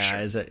for sure.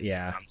 Is it?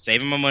 Yeah, I'm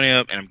saving my money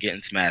up and I'm getting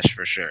Smash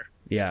for sure.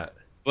 Yeah.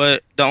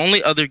 But the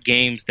only other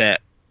games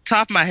that,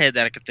 top of my head,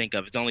 that I could think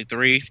of, it's only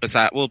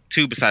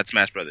two besides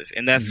Smash Brothers,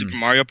 and that's Super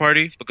Mario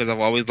Party because I've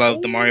always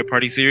loved the Mario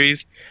Party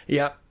series.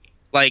 Yeah.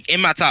 Like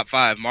in my top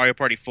 5, Mario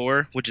Party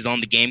 4, which is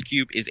on the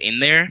GameCube, is in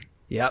there.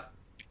 Yep.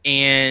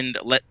 And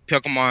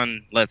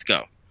Pokemon Let's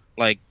Go.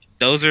 Like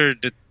those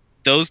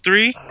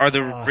 3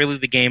 are really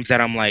the games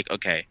that I'm like,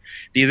 okay,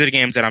 these are the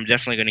games that I'm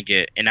definitely going to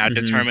get, and I'll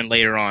determine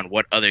later on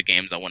what other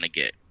games I want to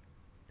get.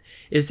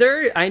 Is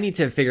there? I need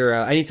to figure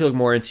out. I need to look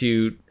more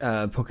into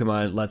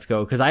Pokemon Let's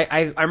Go because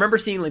I remember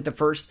seeing like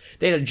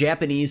they had a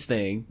Japanese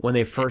thing when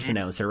they first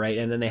announced it, right?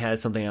 And then they had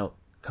something out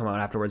come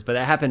out afterwards, but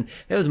that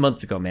was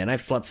months ago, man.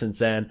 I've slept since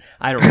then.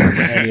 I don't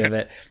remember any of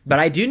it, but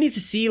I do need to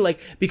see like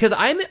because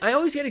I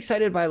always get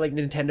excited by like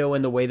Nintendo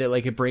and the way that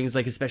like it brings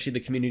like especially the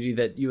community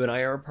that you and I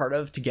are a part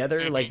of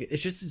together. Like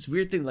it's just this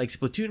weird thing. Like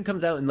Splatoon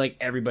comes out and like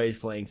everybody's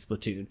playing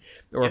Splatoon,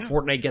 or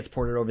Fortnite gets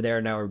ported over there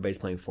and now everybody's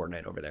playing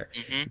Fortnite over there,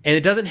 and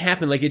it doesn't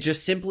happen. Like it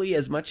just simply,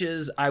 as much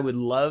as I would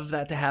love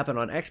that to happen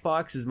on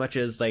Xbox, as much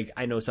as like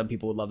I know some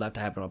people would love that to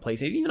happen on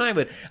PlayStation, even I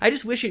would. I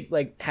just wish it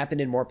like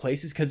happened in more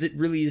places because it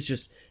really is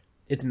just.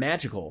 It's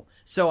magical.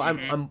 So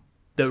I'm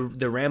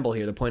the ramble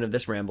here. The point of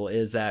this ramble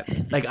is that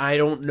like I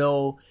don't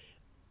know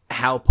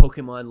how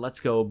Pokemon Let's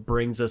Go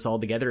brings us all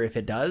together. If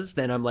it does,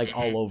 then I'm like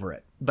all over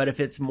it. But if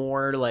it's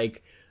more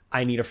like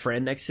I need a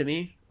friend next to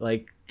me.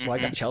 Like, well, I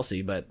got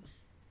Chelsea, but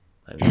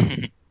I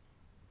mean,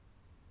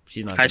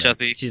 she's not. Hi,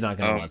 Chelsea. She's not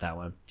gonna want that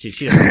one. She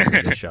doesn't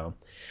listen to the show.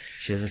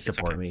 She doesn't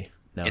support me.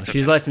 No,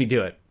 she lets me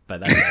do it,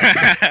 but that's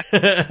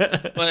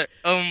it. But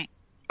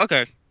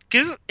okay,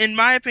 because in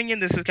my opinion,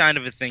 this is kind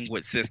of a thing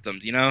with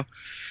systems, you know,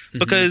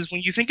 because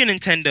when you think of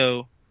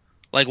Nintendo,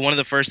 like one of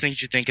the first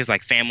things you think is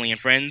like family and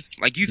friends.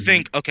 Like you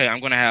think, okay, I'm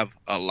gonna have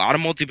a lot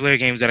of multiplayer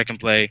games that I can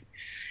play,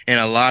 and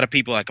a lot of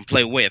people I can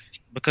play with,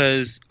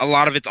 because a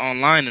lot of it's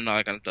online and all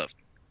that kind of stuff.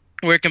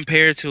 Where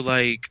compared to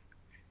like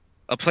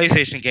a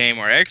PlayStation game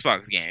or an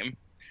Xbox game,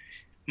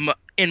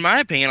 in my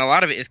opinion, a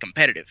lot of it is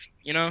competitive.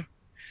 You know,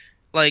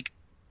 like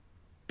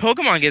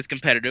Pokemon gets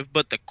competitive,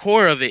 but the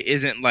core of it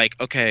isn't like,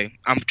 okay,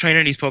 I'm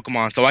training these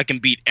Pokemon so I can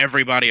beat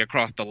everybody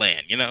across the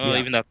land. You know,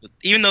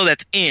 even though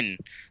that's in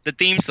the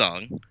theme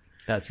song.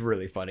 That's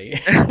really funny.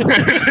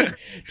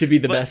 To be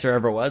the best there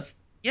ever was.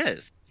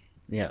 Yes.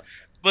 Yeah.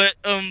 But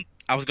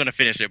I was gonna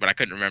finish it, but I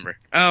couldn't remember.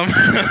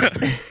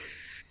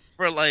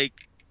 For like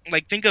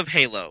think of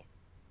Halo.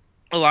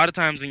 A lot of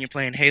times when you're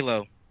playing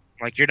Halo,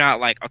 like you're not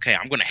like, okay,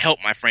 I'm gonna help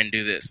my friend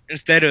do this.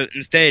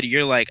 Instead,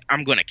 you're like,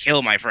 I'm gonna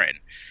kill my friend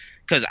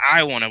because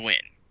I want to win.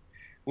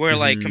 Where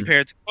like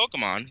compared to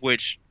Pokemon,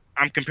 which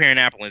I'm comparing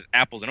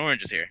apples and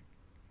oranges here.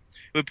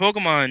 With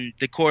Pokemon,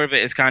 the core of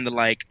it is kind of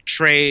like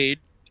trade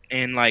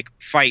and like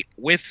fight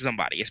with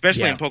somebody,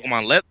 especially in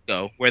Pokemon Let's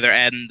Go, where they're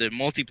adding the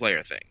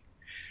multiplayer thing.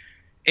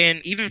 And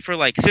even for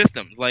like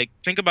systems, like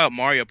think about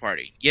Mario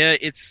Party. Yeah,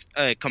 it's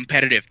a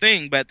competitive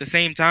thing, but at the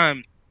same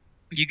time,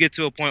 you get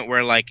to a point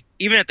where like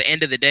even at the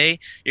end of the day,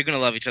 you're gonna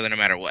love each other no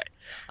matter what.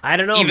 I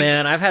don't know,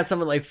 man. I've had some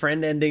like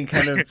friend ending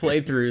kind of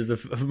playthroughs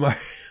of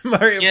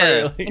Mario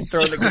Party, like,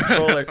 throwing the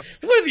controller.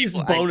 What are these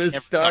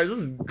bonus stars? This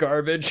is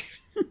garbage.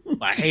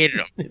 I hated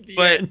them,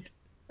 but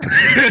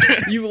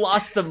you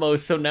lost the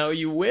most, so now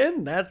you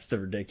win. That's the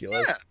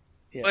ridiculous.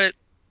 Yeah. But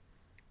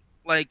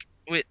like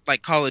with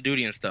like Call of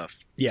Duty and stuff,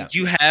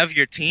 you have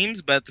your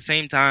teams, but at the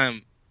same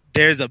time,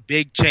 there's a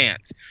big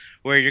chance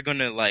where you're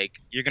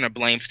gonna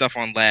blame stuff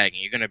on lag,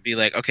 and you're gonna be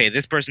like, okay,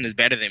 this person is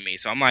better than me,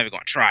 so I'm not even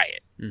gonna try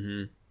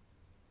it.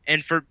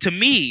 And to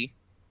me,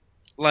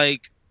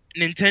 like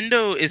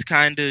Nintendo is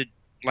kind of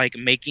like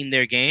making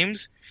their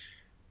games.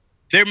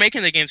 They're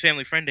making their games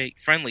family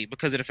friendly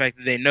because of the fact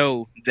that they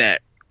know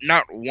that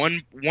not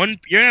one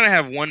you're gonna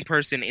have one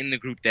person in the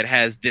group that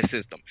has this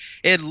system.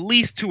 At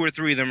least 2 or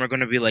 3 of them are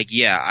gonna be like,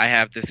 yeah, I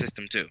have this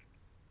system too.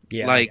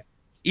 Yeah. Like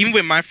even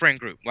with my friend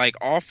group, like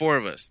all 4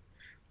 of us,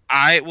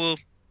 I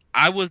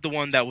was the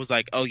one that was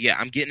like, oh yeah,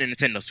 I'm getting a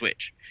Nintendo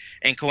Switch,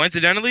 and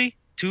coincidentally,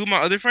 2 of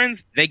my other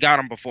friends, they got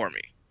them before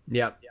me.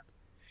 Yeah.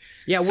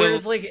 Yeah,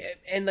 whereas where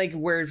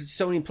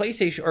Sony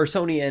PlayStation or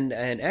Sony and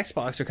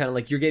Xbox are kind of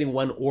like you're getting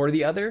one or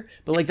the other,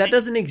 but like that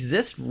doesn't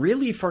exist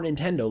really for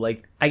Nintendo.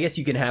 Like I guess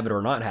you can have it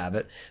or not have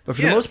it, but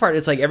for the most part,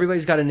 it's like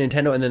everybody's got a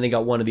Nintendo and then they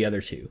got one of the other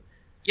 2.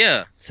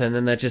 Yeah. So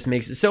then that just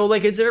makes it so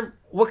like,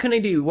 what can I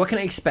do? What can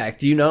I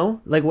expect? Do you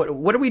know? Like what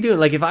are we doing?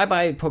 Like if I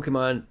buy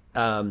Pokemon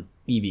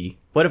Eevee,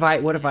 what if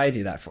I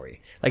do that for you?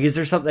 Like is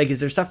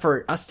there stuff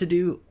for us to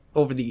do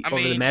over the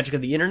magic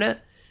of the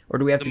internet, or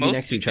do we have to be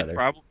next to each other?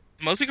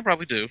 The most we could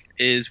probably do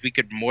is we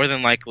could more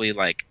than likely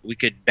we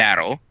could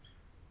battle,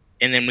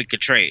 and then we could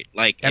trade.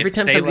 Like every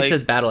time somebody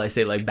says battle, I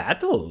say like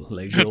battle,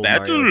 like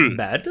battle.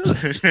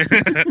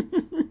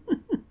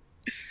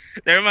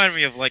 That reminded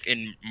me of like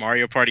in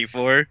Mario Party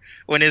 4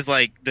 when it's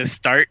like the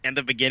start and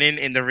the beginning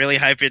in the really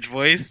high pitched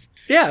voice.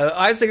 Yeah,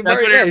 I was thinking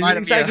it's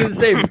exactly the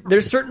same.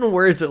 There's certain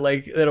words that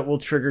it will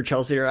trigger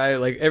Chelsea or I.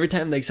 Like every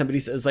time like somebody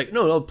says like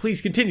no,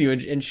 please continue,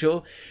 and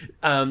she'll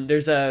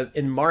there's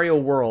in Mario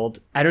World.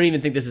 I don't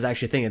even think this is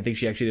actually a thing. I think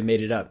she actually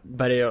made it up.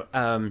 But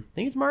I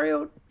think it's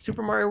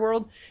Super Mario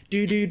World.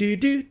 Do do do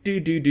do do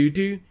do do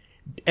do.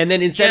 And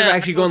then instead of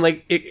actually going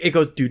like it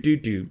goes do do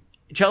do.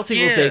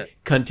 Chelsea will say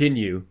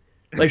continue.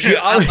 Like she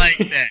I like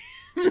that.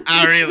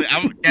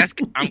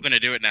 I'm gonna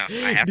do it now.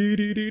 I have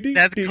to.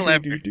 That's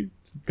clever.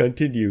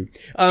 Continue.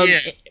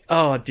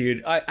 Oh,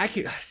 dude, I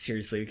could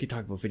seriously. We could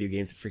talk about video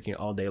games freaking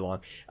all day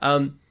long.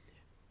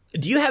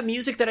 Do you have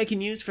music that I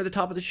can use for the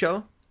top of the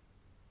show?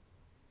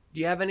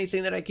 Do you have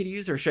anything that I could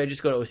use, or should I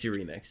just go to OC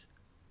Remix?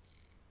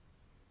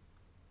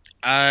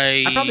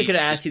 I probably could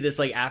have asked you this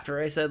like after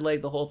I said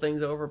like the whole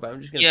thing's over, but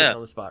I'm just gonna put it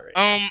on the spot right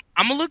now.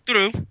 I'm gonna look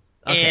through.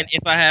 Okay. And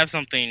if I have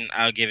something,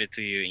 I'll give it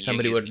to you. And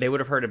they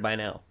would have heard it by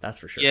now. That's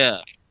for sure. Yeah.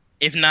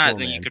 If not,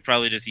 then you could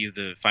probably just use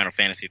the Final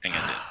Fantasy thing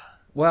I did.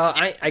 Well,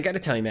 I got to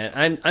tell you,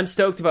 man, I'm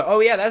stoked about. Oh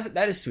yeah,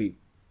 that is sweet.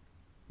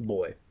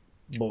 Boy.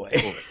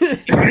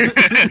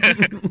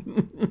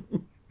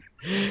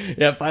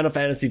 Yeah, Final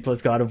Fantasy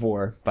plus God of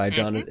War by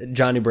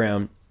Johnny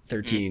Brown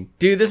 13.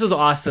 Dude, this was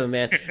awesome,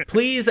 man.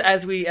 Please,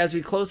 as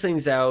we close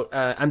things out,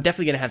 I'm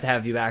definitely gonna have to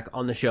have you back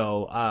on the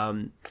show.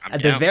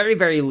 At the very,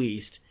 very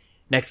least.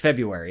 Next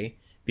February,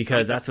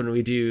 because that's when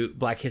we do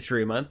Black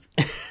History Month.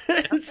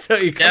 So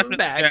you come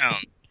back. Down.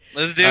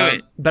 Let's do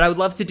it. But I would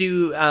love to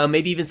do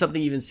maybe even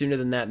something even sooner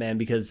than that, man,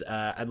 because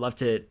I'd love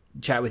to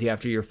chat with you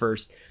after your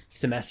first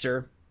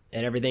semester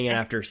and everything, and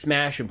after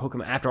Smash and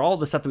Pokemon, after all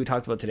the stuff that we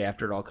talked about today,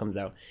 after it all comes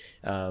out,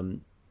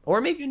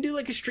 or maybe you can do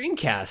like a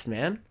streamcast,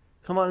 man.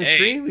 Come on the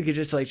stream. We could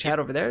just like chat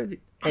over there.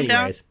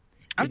 Anyways,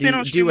 I've been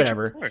on do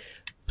whatever.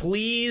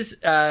 Please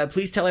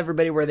tell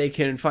everybody where they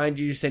can find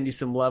you, send you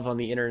some love on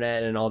the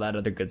internet, and all that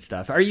other good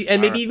stuff.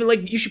 Maybe even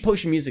like you should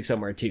post your music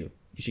somewhere too.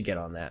 You should get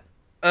on that.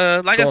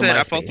 Like I said,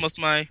 I post most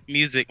of my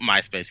music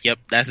MySpace. Yep,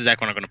 that's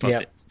exactly when I'm going to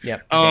post it.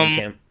 Yep.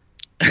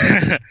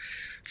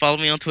 Follow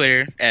me on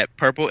Twitter at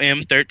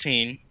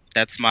PurpleM13.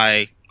 That's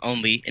my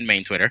only and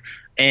main Twitter.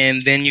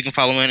 And then you can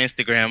follow me on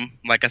Instagram.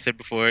 Like I said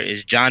before,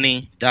 is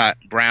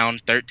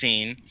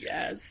Johnny.Brown13.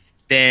 Yes.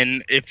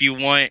 Then if you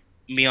want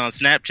me on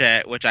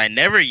Snapchat, which I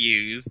never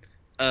use,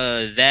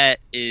 that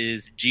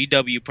is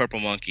GW Purple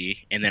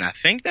Monkey. And then I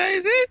think that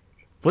is it.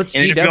 What's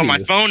and GW? If you want my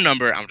phone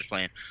number, I'm just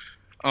playing.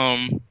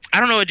 I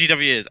don't know what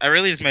GW is. I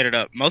really just made it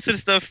up. Most of the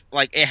stuff,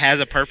 like, it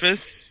has a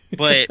purpose,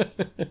 but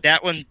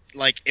that one,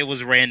 like, it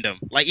was random.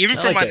 Like, even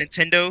for my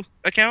Nintendo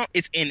account,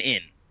 it's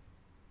NN.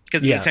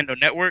 Because the Nintendo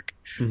Network.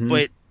 Mm-hmm.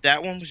 But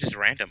that one was just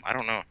random. I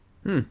don't know.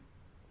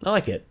 I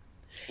like it.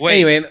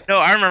 Wait, anyway. No,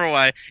 I remember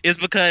why. It's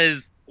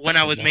because when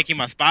I was making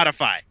my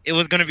Spotify, it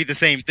was going to be the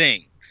same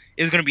thing.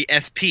 It was going to be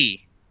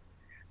SP.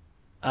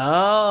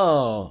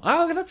 Oh,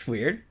 that's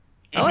weird.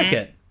 I like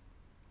it.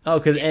 Oh,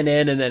 because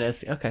NN and then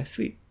SP. Okay,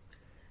 sweet.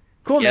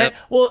 Cool, man.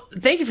 Well,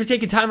 thank you for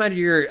taking time out of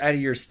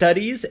your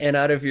studies and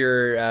out of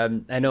your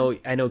I know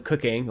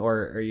cooking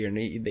or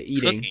the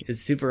eating cooking.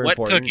 Is super what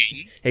important.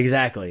 Cooking?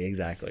 Exactly.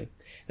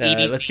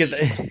 Let's get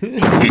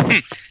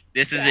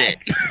This is it.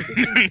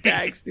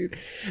 Stacks, dude.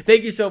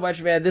 Thank you so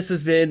much, man. This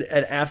has been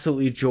an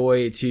absolute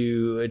joy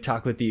to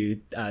talk with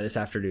you this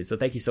afternoon. So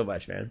thank you so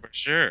much, man. For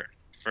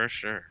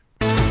sure.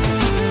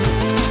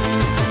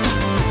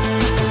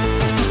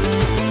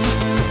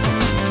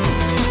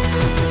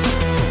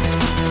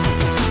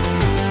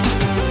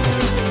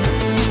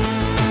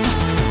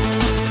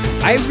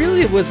 I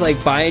really was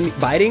like biding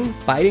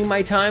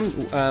my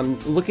time,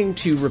 looking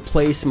to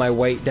replace my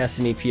white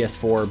Destiny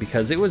PS4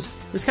 because it was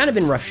kind of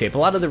in rough shape. A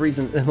lot of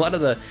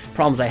the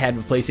problems I had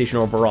with PlayStation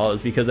overall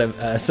is because of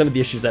some of the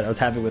issues that I was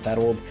having with that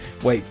old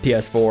white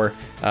PS4.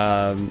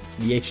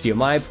 The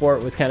HDMI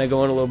port was kind of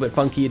going a little bit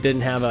funky. It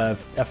didn't have a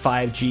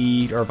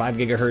 5G or 5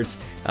 gigahertz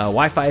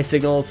Wi-Fi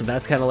signal, so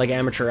that's kind of like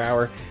amateur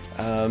hour.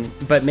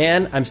 But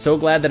man, I'm so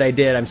glad that I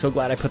did. I'm so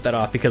glad I put that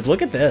off because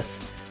look at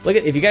this.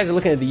 If you guys are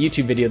looking at the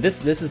YouTube video,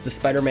 this is the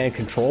Spider-Man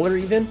controller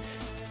even.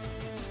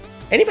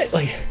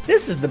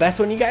 This is the best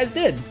one you guys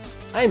did.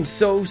 I am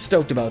so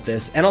stoked about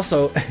this. And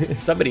also,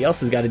 somebody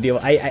else has got to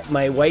deal.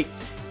 My white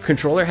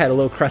controller had a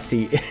little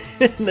crusty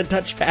in the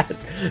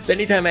touchpad. So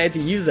anytime I had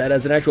to use that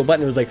as an actual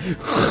button, it was like...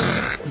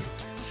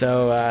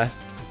 So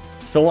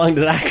long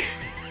to that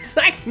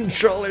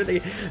controller.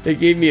 They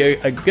gave me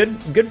a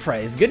good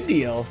price, good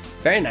deal.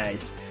 Very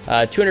nice.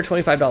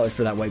 $225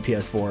 for that white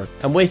PS4.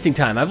 I'm wasting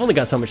time. I've only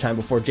got so much time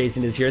before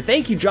Jason is here.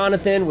 Thank you,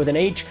 Jonathan, with an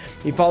H.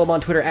 You can follow him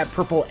on Twitter at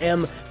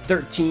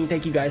PurpleM13.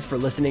 Thank you guys for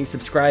listening,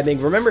 subscribing.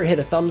 Remember, hit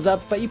a thumbs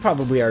up, but you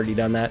probably already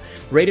done that.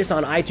 Rate us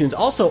on iTunes.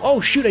 Also, I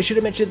should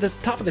have mentioned at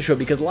the top of the show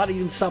because a lot of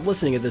you stopped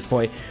listening at this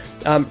point.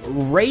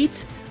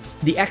 Rate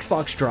the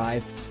Xbox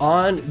Drive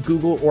on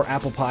Google or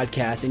Apple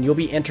Podcasts, and you'll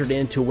be entered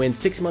in to win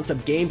 6 months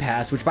of Game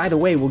Pass, which, by the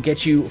way, will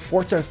get you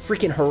Forza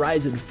freaking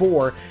Horizon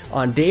 4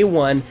 on day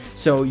one.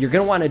 So you're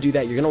going to want to do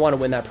that. You're going to want to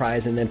win that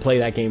prize and then play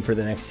that game for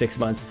the next 6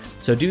 months.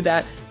 So do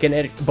that. Get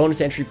a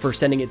bonus entry for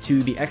sending it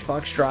to the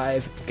Xbox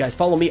Drive. Guys,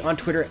 follow me on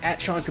Twitter at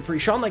Sean Capri.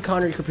 Sean like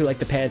Connor, Capri like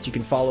the pants. You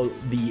can follow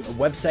the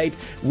website,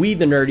 We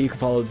the Nerdy. You can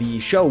follow the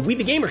show, We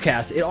the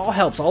Gamercast. It all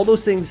helps. All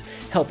those things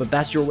help. If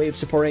that's your way of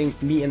supporting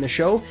me and the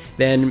show,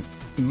 then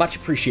much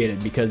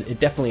appreciated because it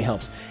definitely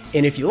helps.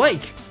 And if you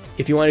want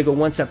to go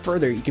one step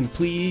further, you can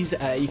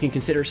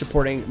consider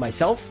supporting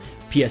myself,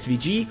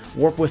 PSVG,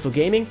 Warp Whistle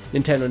Gaming,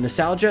 Nintendo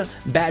Nostalgia,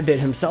 Bad Bit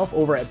himself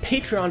over at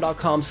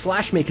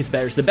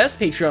patreon.com/makeusbetter. It's the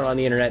best Patreon on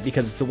the internet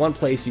because it's the one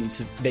place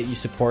that you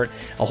support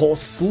a whole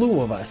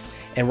slew of us,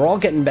 and we're all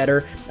getting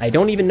better. I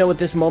don't even know at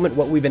this moment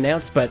what we've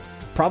announced, but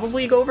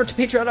probably go over to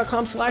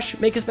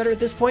patreon.com/makeusbetter at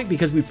this point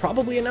because we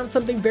probably announced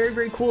something very,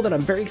 very cool that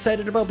I'm very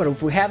excited about, but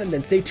if we haven't,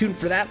 then stay tuned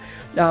for that.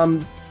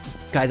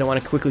 Guys, I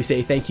want to quickly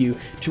say thank you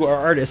to our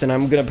artists, and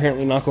I'm going to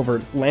apparently knock over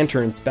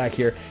lanterns back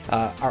here.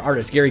 Our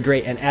artists, Gary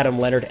Gray and Adam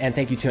Leonard, and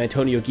thank you to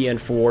Antonio Guillen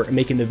for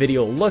making the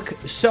video look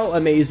so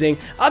amazing.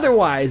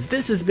 Otherwise,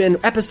 this has been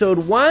episode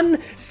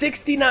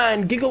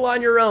 169, Giggle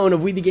on Your Own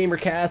of We the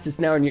Gamercast. It's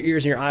now in your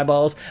ears and your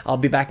eyeballs. I'll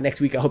be back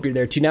next week. I hope you're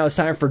there too. Now it's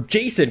time for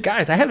Jason.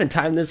 Guys, I haven't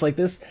timed this like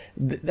this.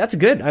 That's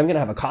good. I'm going to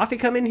have a coffee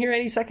come in here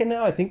any second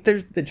now. I think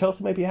the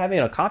Chelsea might be having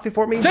a coffee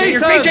for me.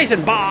 Jason! Hey,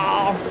 Jason!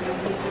 Ball!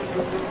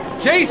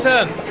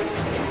 Jason!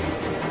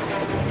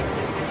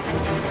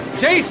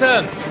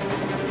 Jason!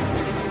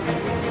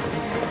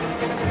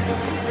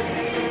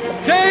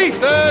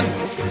 Jason!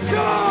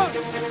 Sean!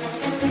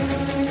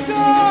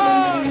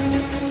 Sean!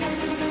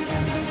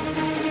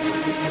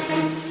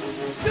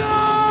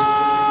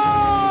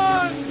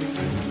 Sean!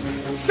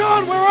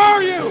 Sean, where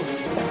are you?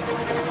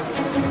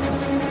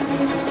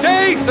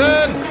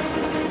 Jason!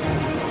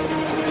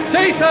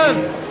 Jason!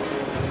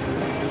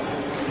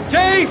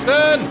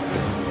 Jason!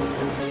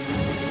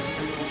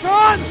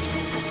 Sean!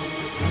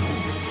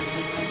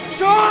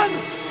 Sean!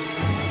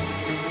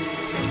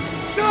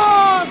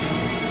 Sean!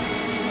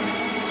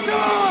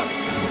 Sean!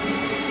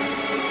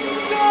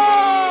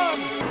 Sean!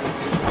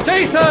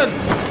 Jason!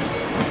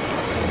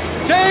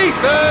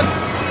 Jason!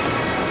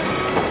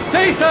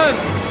 Jason!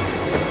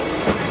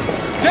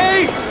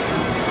 Jason!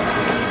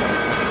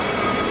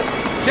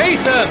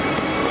 Jason!